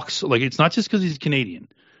he talks like, it's not just because he's Canadian.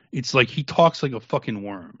 It's like he talks like a fucking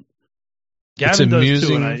worm. Gavin does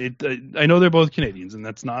too, and I know they're both Canadians, and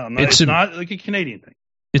it's not like a Canadian thing.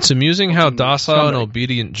 It's amusing how docile and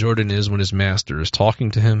obedient Jordan is when his master is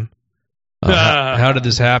talking to him. How did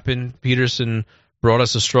this happen? Peterson brought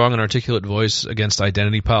us a strong and articulate voice against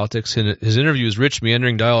identity politics. His interview is rich,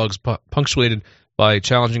 meandering dialogues punctuated by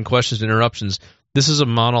challenging questions and interruptions. This is a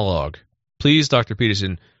monologue. Please, Dr.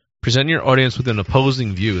 Peterson, present your audience with an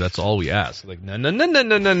opposing view. That's all we ask. Like, no,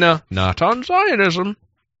 not on Zionism.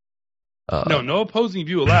 No opposing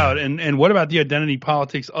view allowed. And what about the identity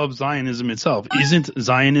politics of Zionism itself? Isn't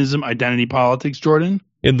Zionism identity politics, Jordan?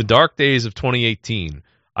 In the dark days of 2018,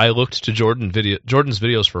 I looked to Jordan's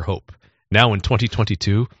videos for hope. Now in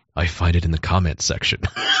 2022, I find it in the comments section.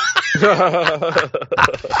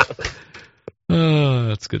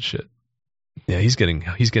 That's good shit. Yeah, he's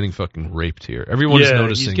getting fucking raped here. Everyone's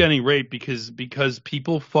noticing. He's getting raped because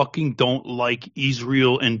people fucking don't like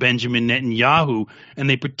Israel and Benjamin Netanyahu, and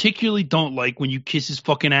they particularly don't like when you kiss his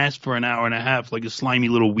fucking ass for an hour and a half like a slimy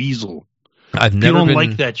little weasel. They don't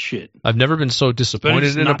like that shit. I've never been so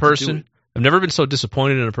disappointed in a person. I've never been so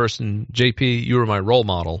disappointed in a person. JP, you were my role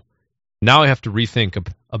model. Now I have to rethink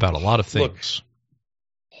about a lot of things.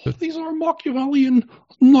 Look, these are Machiavellian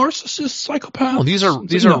narcissist psychopaths. Well,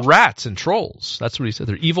 these are rats and trolls. That's what he said.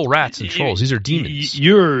 They're evil rats and trolls. These are demons.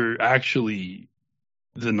 You're actually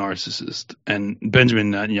the narcissist, and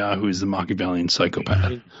Benjamin Netanyahu is the Machiavellian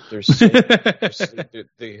psychopath.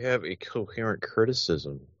 They have a coherent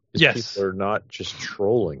criticism. These Yes. people are not just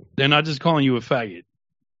trolling. They're not just calling you a faggot.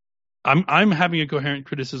 I'm having a coherent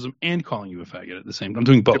criticism and calling you a faggot at the same time. I'm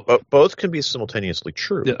doing both. Both can be simultaneously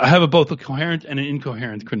true. Yeah, I have both a coherent and an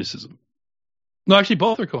incoherent criticism. No, actually,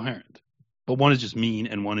 both are coherent. But one is just mean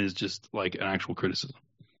and one is just like an actual criticism.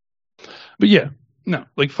 But yeah, no,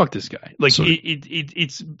 like fuck this guy. Like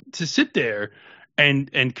it's to sit there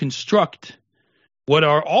and construct what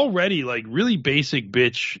are already like really basic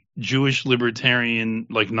bitch Jewish libertarian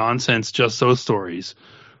like nonsense just so stories.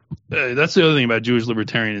 That's the other thing about Jewish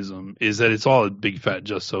libertarianism is that it's all a big fat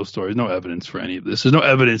just so story. There's no evidence for any of this. There's no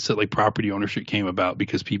evidence that like property ownership came about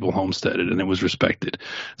because people homesteaded and it was respected.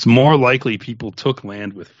 It's more likely people took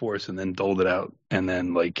land with force and then doled it out and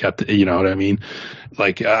then like kept it, you know what I mean?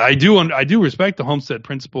 Like I do respect the homestead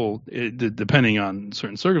principle depending on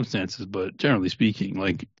certain circumstances, but generally speaking,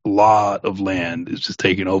 like a lot of land is just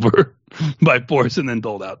taken over by force and then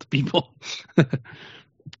doled out to people.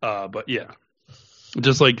 But yeah.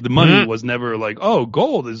 Just like the money was never like, oh,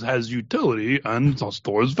 gold has utility and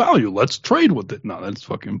stores value. Let's trade with it. No, that's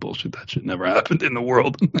fucking bullshit. That shit never happened in the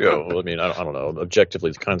world. Yeah, well, I mean, I don't know.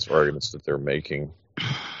 Objectively, the kinds of arguments that they're making,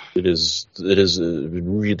 it is a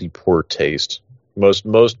really poor taste.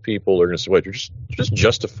 Most people are going to say, "Wait, you're just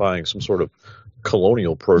justifying some sort of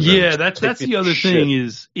colonial program." Yeah, that's the other thing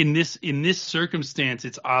is in this circumstance,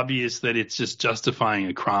 it's obvious that it's just justifying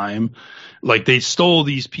a crime. Like they stole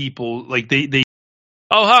these people. Like they.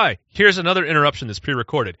 Oh, hi. Here's another interruption that's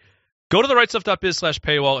pre-recorded. Go to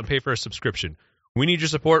therightstuff.biz/paywall and pay for a subscription. We need your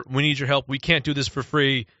support. We need your help. We can't do this for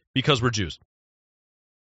free because we're Jews.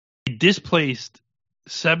 Displaced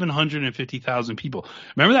 750,000 people.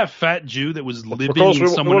 Remember that fat Jew that was living in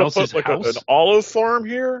someone else's house? An olive farm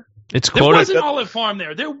here? It's there was an olive farm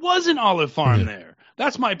there. There was an olive farm there.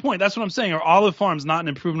 That's my point. That's what I'm saying. Are olive farms not an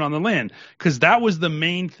improvement on the land? Because that was the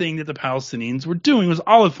main thing that the Palestinians were doing was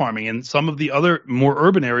olive farming. And some of the other more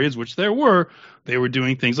urban areas, which there were, they were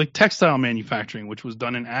doing things like textile manufacturing, which was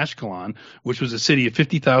done in Ashkelon, which was a city of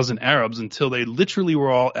 50,000 Arabs until they literally were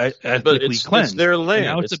all ethnically cleansed. It's their land.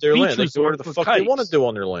 Now it's their land. They do whatever the fuck they want to do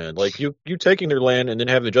on their land. Like you taking their land and then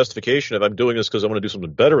having the justification of I'm doing this because I want to do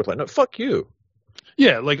something better with land. No, fuck you.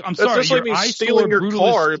 Yeah, like I'm sorry. That's just like me stealing your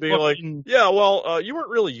car and being like, yeah, well, you weren't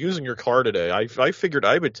really using your car today. I figured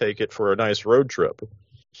I would take it for a nice road trip.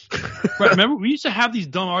 Right, remember, we used to have these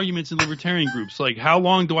dumb arguments in libertarian groups, like how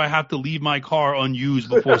long do I have to leave my car unused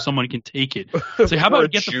before someone can take it? So how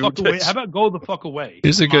about get the fuck away? How about go the fuck away?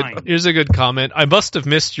 Here's a good comment. I must have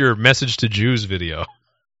missed your message to Jews video.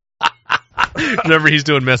 Remember, he's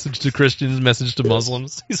doing message to Christians, message to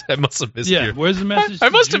Muslims. I must have missed you. Where's the message? I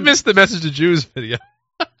must have missed the message to Jews video.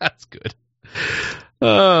 That's good.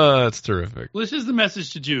 That's terrific. Well, this is the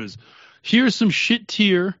message to Jews. Here's some shit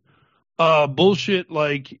tier bullshit,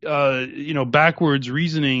 like backwards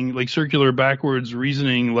reasoning, like circular backwards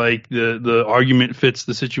reasoning, like the argument fits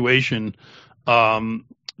the situation.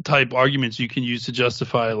 type arguments you can use to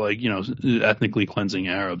justify, like, ethnically cleansing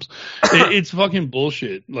Arabs. It's fucking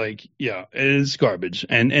bullshit. Like, yeah, it's garbage.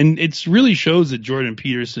 And it really shows that Jordan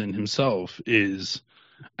Peterson himself is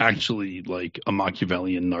actually like a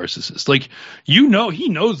Machiavellian narcissist. Like, he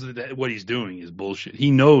knows that what he's doing is bullshit.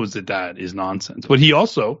 He knows that is nonsense. But he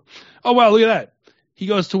also, oh wow, look at that. He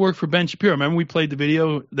goes to work for Ben Shapiro. Remember we played the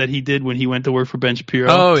video that he did when he went to work for Ben Shapiro?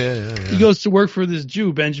 Oh, yeah. He goes to work for this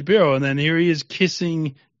Jew, Ben Shapiro, and then here he is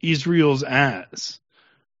kissing Israel's ass.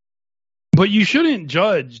 But you shouldn't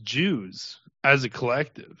judge Jews as a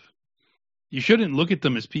collective. You shouldn't look at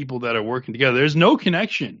them as people that are working together. There's no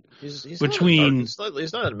connection between. He's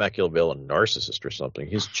not a Machiavellian narcissist or something.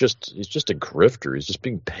 He's just a grifter. He's just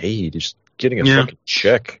being paid. He's getting a fucking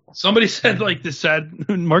check. Somebody said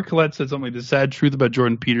Mark Collette said something like the sad truth about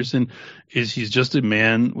Jordan Peterson is he's just a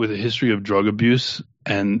man with a history of drug abuse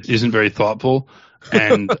and isn't very thoughtful.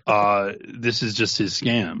 And this is just his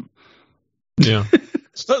scam. Yeah.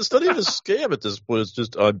 It's not even a scam at this point. It's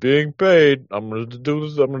just, I'm being paid. I'm going to do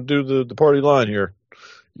this. I'm going to do the party line here.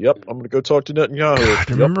 Yep, I'm going to go talk to Netanyahu.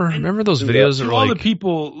 God, remember those videos that were all like... the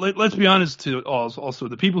people, let's be honest, to also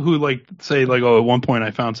the people who say at one point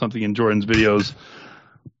I found something in Jordan's videos.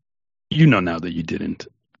 You know now that you didn't.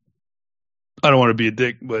 I don't want to be a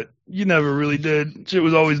dick, but you never really did. Shit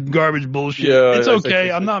was always garbage bullshit. Yeah, it's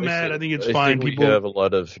okay. I'm not mad. I think it's fine. People have a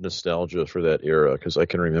lot of nostalgia for that era because I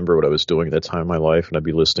can remember what I was doing at that time in my life, and I'd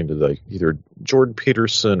be listening to either Jordan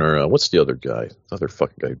Peterson or what's the other guy? The other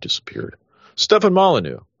fucking guy who disappeared. Stefan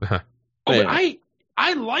Molyneux. I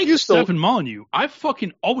like Stefan Molyneux. I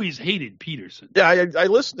fucking always hated Peterson. Yeah, I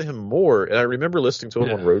listened to him more, and I remember listening to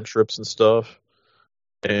him on road trips and stuff.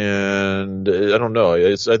 And I don't know.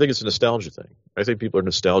 I think it's a nostalgia thing. I think people are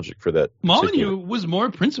nostalgic for that. Molyneux was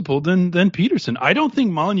more principled than Peterson. I don't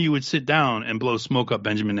think Molyneux would sit down and blow smoke up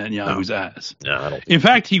Benjamin Netanyahu's ass. No, I don't. In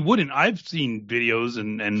fact, he wouldn't. I've seen videos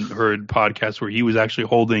and heard podcasts where he was actually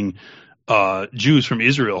holding Jews from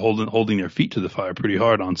Israel holding their feet to the fire pretty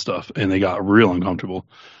hard on stuff, and they got real uncomfortable.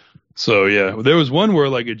 So yeah, there was one where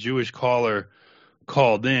like a Jewish caller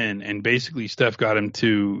called in, and basically Steph got him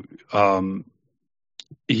to.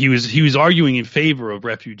 He was arguing in favor of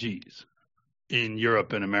refugees in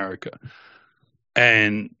Europe and America,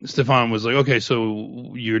 and Stefan was like, "Okay,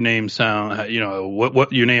 so your name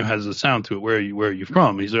what your name has a sound to it. Where are you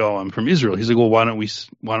from?" He's like, "Oh, I'm from Israel." He's like, "Well, why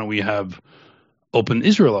don't we have open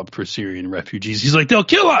Israel up for Syrian refugees?" He's like, "They'll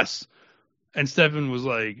kill us." And Stefan was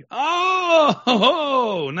like,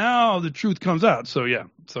 "Oh, now the truth comes out." So yeah,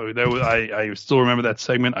 I still remember that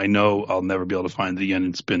segment. I know I'll never be able to find it again.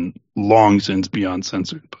 It's been long since Beyond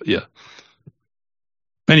Censored, but yeah,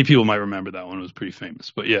 many people might remember that one. It was pretty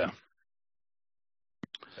famous, but yeah,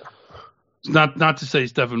 not to say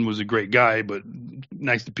Stefan was a great guy, but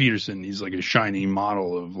next to Peterson, he's like a shining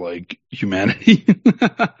model of like humanity.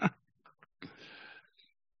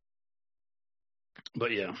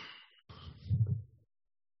 But yeah.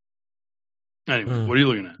 Anyway, what are you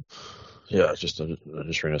looking at? Yeah, I just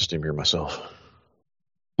ran a steam here myself.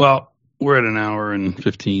 Well, we're at an hour and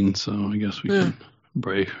 15, so I guess we can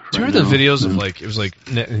break. Do you remember the videos of like it was like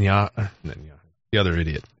Netanyahu, the other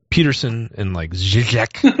idiot, Peterson, and like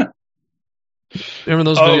Zizek? Remember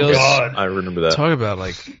those videos? Oh God, I remember that. Talk about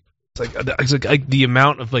it's like the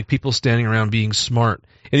amount of like people standing around being smart,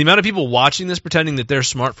 and the amount of people watching this pretending that they're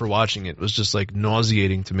smart for watching it was just like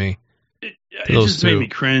nauseating to me. It just made me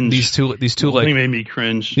cringe. These two like made me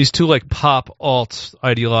cringe. These two like pop alt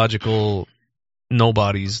ideological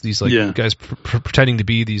nobodies. These like guys pretending to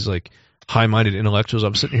be these like high-minded intellectuals.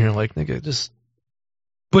 I'm sitting here like, nigga, just.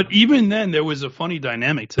 But even then, there was a funny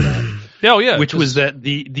dynamic to that. Oh yeah, which was that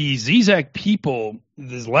the Zizek people,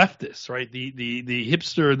 the leftists, right? The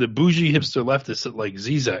hipster, the bougie hipster leftists that like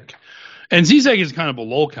Zizek. And Zizek is kind of a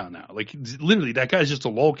lolcow now. Like, literally, that guy's just a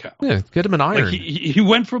lolcow. Yeah, get him an iron. Like, he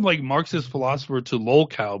went from, like, Marxist philosopher to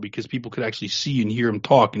lolcow because people could actually see and hear him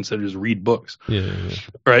talk instead of just read books. Yeah.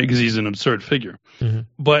 Right? Because he's an absurd figure. Mm-hmm.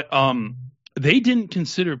 But they didn't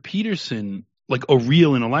consider Peterson, like, a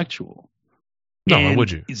real intellectual. No, why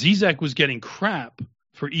would you? Zizek was getting crap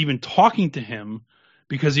for even talking to him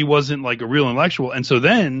because he wasn't, like, a real intellectual. And so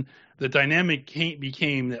then the dynamic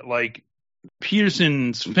became that, like,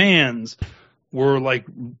 Peterson's fans were like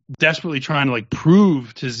desperately trying to like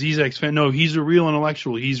prove to Zizek's fan, no, he's a real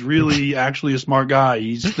intellectual. He's really actually a smart guy.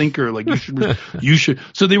 He's a thinker. Like you should.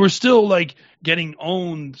 So they were still like getting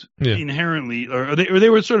owned inherently, or they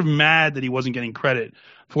were sort of mad that he wasn't getting credit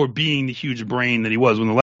for being the huge brain that he was.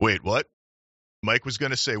 Wait, what? Mike was going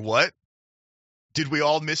to say what? Did we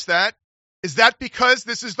all miss that? Is that because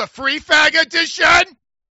this is the free fag edition?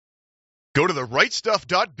 Go to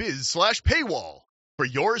therightstuff.biz/paywall for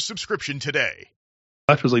your subscription today.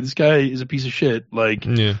 Was like, this guy is a piece of shit. Like,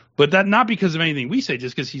 Yeah. But that not because of anything we say,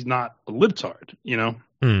 just because he's not a libtard, you know?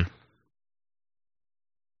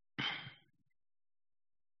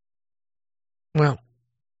 Well.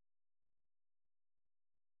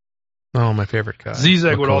 Oh, my favorite guy.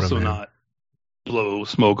 Zizek would Lakota also man. not blow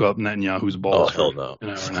smoke up Netanyahu's balls. Oh, hell no. An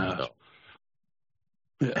hour and a half. No.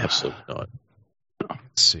 Yeah. Absolutely not.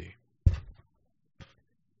 Let's see.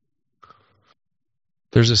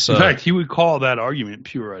 There's this. In fact, he would call that argument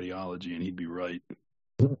pure ideology, and he'd be right.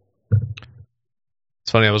 It's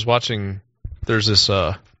funny. I was watching. There's this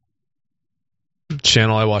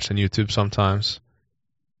channel I watch on YouTube sometimes.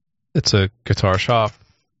 It's a guitar shop,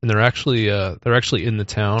 and they're actually in the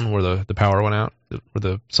town where the power went out, where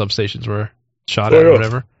the substations were shot at or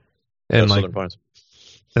whatever. And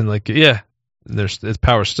there's the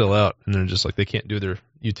power's still out, and they're just like they can't do their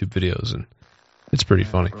YouTube videos, and it's pretty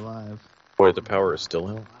funny. Boy, the power is still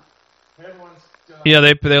out. Yeah,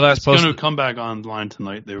 they last posted. It's going to come back online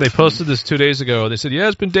tonight. They posted this 2 days ago. They said, "Yeah,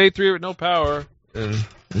 it's been day 3 with no power," and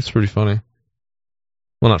it's pretty funny.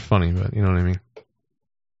 Well, not funny, but you know what I mean.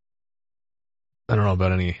 I don't know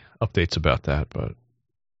about any updates about that, but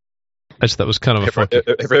I just thought it was kind of a funky.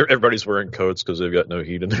 Everybody's wearing coats because they've got no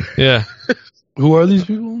heat in there. Yeah. Who are these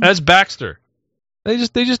people? That's Baxter. They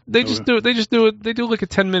just do it. They do like a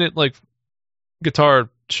 10-minute like guitar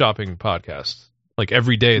shopping podcast. Like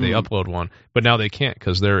every day they upload one, but now they can't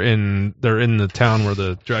because they're in the town where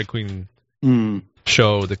the drag queen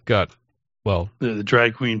show that got the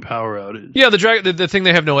drag queen power outage. Yeah, the thing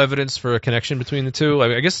they have no evidence for a connection between the two.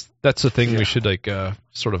 I guess that's the thing we should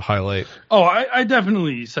sort of highlight. Oh, I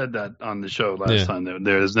definitely said that on the show last time.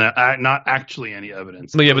 There's not actually any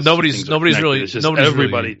evidence. But nobody's really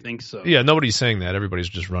everybody thinks so. Yeah, nobody's saying that. Everybody's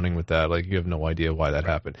just running with that. Like you have no idea why that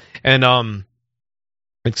happened. And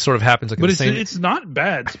it sort of happens like but at the same. It's not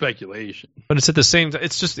bad speculation. But it's at the same.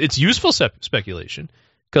 It's useful speculation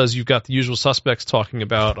because you've got the usual suspects talking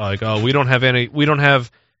about like, oh, we don't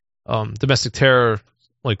have domestic terror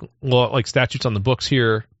like statutes on the books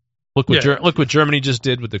here. Look what Germany just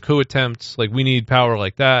did with the coup attempt. Like we need power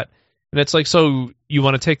like that. And it's like, so you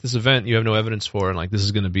want to take this event you have no evidence for, and like this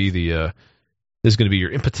is going to be your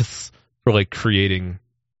impetus for like creating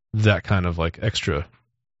that kind of like extra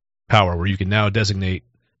power where you can now designate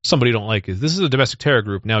somebody you don't like is this is a domestic terror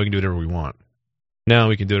group. Now we can do whatever we want. Now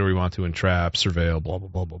we can do whatever we want to entrap, surveil, blah blah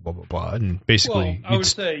blah blah blah blah blah. And basically, I would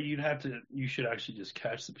say you should actually just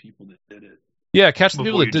catch the people that did it. Yeah, catch the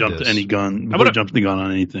people that did this. Before you jump the gun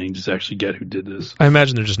on anything, just actually get who did this. I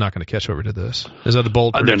imagine they're just not going to catch whoever did this. Is that the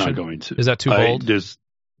bold prediction? They're not going to. Is that too bold?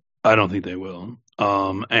 I don't think they will.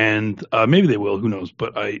 And maybe they will. Who knows?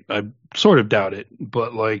 But I sort of doubt it.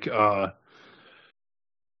 But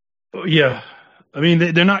yeah. I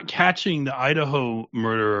mean, they're not catching the Idaho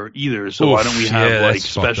murderer either. So why don't we have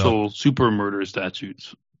special super murder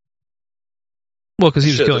statutes? Well, because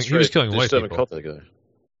he was killing white people. Caught that guy.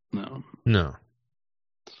 No.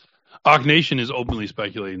 Ock Nation is openly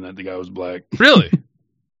speculating that the guy was black. Really?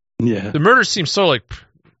 Yeah. The murder seems so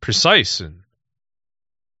precise and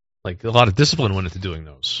like a lot of discipline went into doing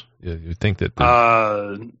those. You'd think that.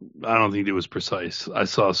 I don't think it was precise. I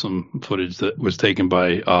saw some footage that was taken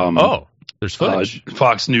by. There's footage.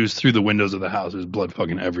 Fox News through the windows of the house. There's blood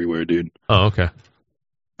fucking everywhere, dude. Oh, okay.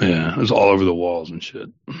 Yeah, it was all over the walls and shit.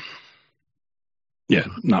 Yeah,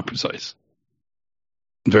 not precise.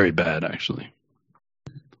 Very bad, actually.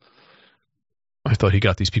 I thought he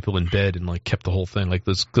got these people in bed and like kept the whole thing like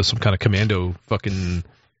there's some kind of commando fucking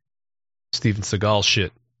Steven Seagal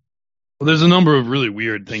shit. Well, there's a number of really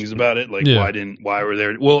weird things about it. Like why were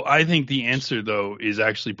there? Well, I think the answer though is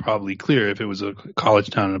actually probably clear. If it was a college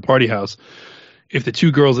town and a party house, if the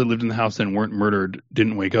two girls that lived in the house then weren't murdered,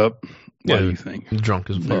 didn't wake up, what do you think? Drunk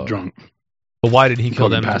as fuck. They're drunk. But why did he kill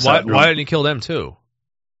them? Why didn't he kill them too?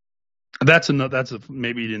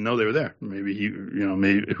 Maybe he didn't know they were there. Maybe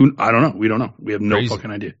I don't know. We don't know. We have no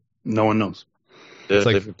fucking idea. No one knows.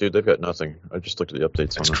 Yeah, they've got nothing. I just looked at the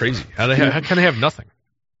updates. That's crazy. How can they have nothing?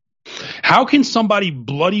 How can somebody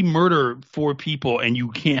bloody murder 4 people and you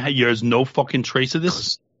can't? There's no fucking trace of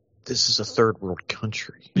this. This is a third world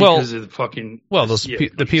country. Because of the fucking. Well,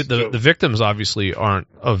 the victims obviously aren't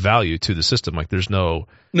of value to the system. Like they were Jewish.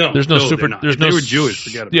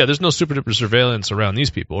 Forget about it. Yeah, there's no super duper surveillance around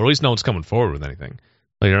these people, or at least no one's coming forward with anything.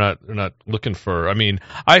 Like they're not looking for. I mean,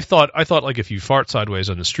 I thought like if you fart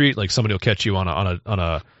sideways on the street, like somebody will catch you on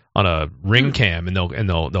a ring cam and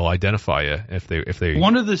they'll identify you if they.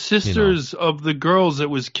 One of the sisters of the girls that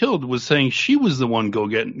was killed was saying she was the one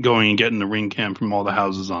going and getting the ring cam from all the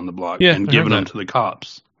houses on the block and giving them to the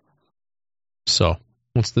cops. So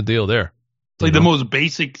what's the deal there? It's like the most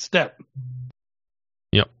basic step.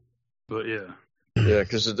 Yep. But yeah. Yeah,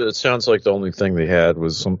 because it sounds like the only thing they had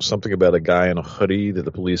was something about a guy in a hoodie that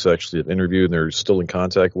the police actually had interviewed and they're still in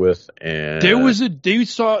contact with. And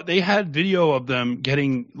they had video of them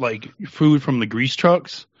getting like food from the grease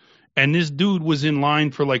trucks, and this dude was in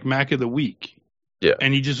line for like Mac of the Week. Yeah.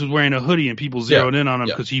 And he just was wearing a hoodie, and people zeroed in on him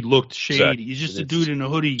because he looked shady. Exactly. He's just a dude in a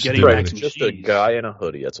hoodie getting right. mac It's and just cheese. a guy in a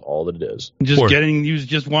hoodie. That's all that it is. He was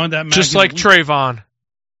just wanted that mac Just and like cheese. Trayvon.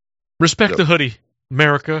 Respect the hoodie,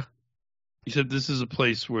 America. He said this is a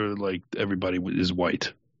place where like everybody is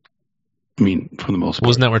white. I mean, for the most part.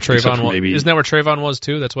 Wasn't that where Trayvon was? Maybe... Isn't that where Trayvon was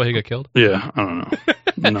too? That's why he got killed? Yeah, I don't know.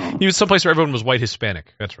 No. He was someplace where everyone was white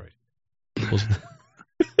Hispanic. That's right.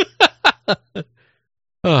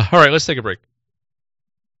 All right, let's take a break.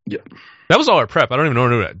 Yeah. That was all our prep. I don't even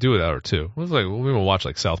know what to do with hour 2. It was like we will watch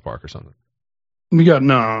like South Park or something.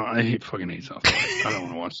 I fucking hate South Park. I don't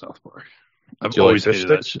want to watch South Park. I've always hated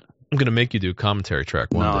that shit. I'm gonna make you do commentary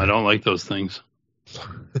track one day. I don't like those things. All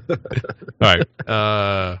right,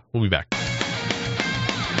 we'll be back.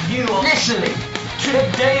 You are listening to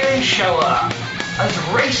The Daily Shower, as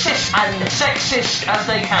racist and sexist as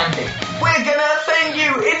they can be. We're gonna offend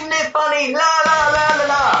you, isn't it funny? La la la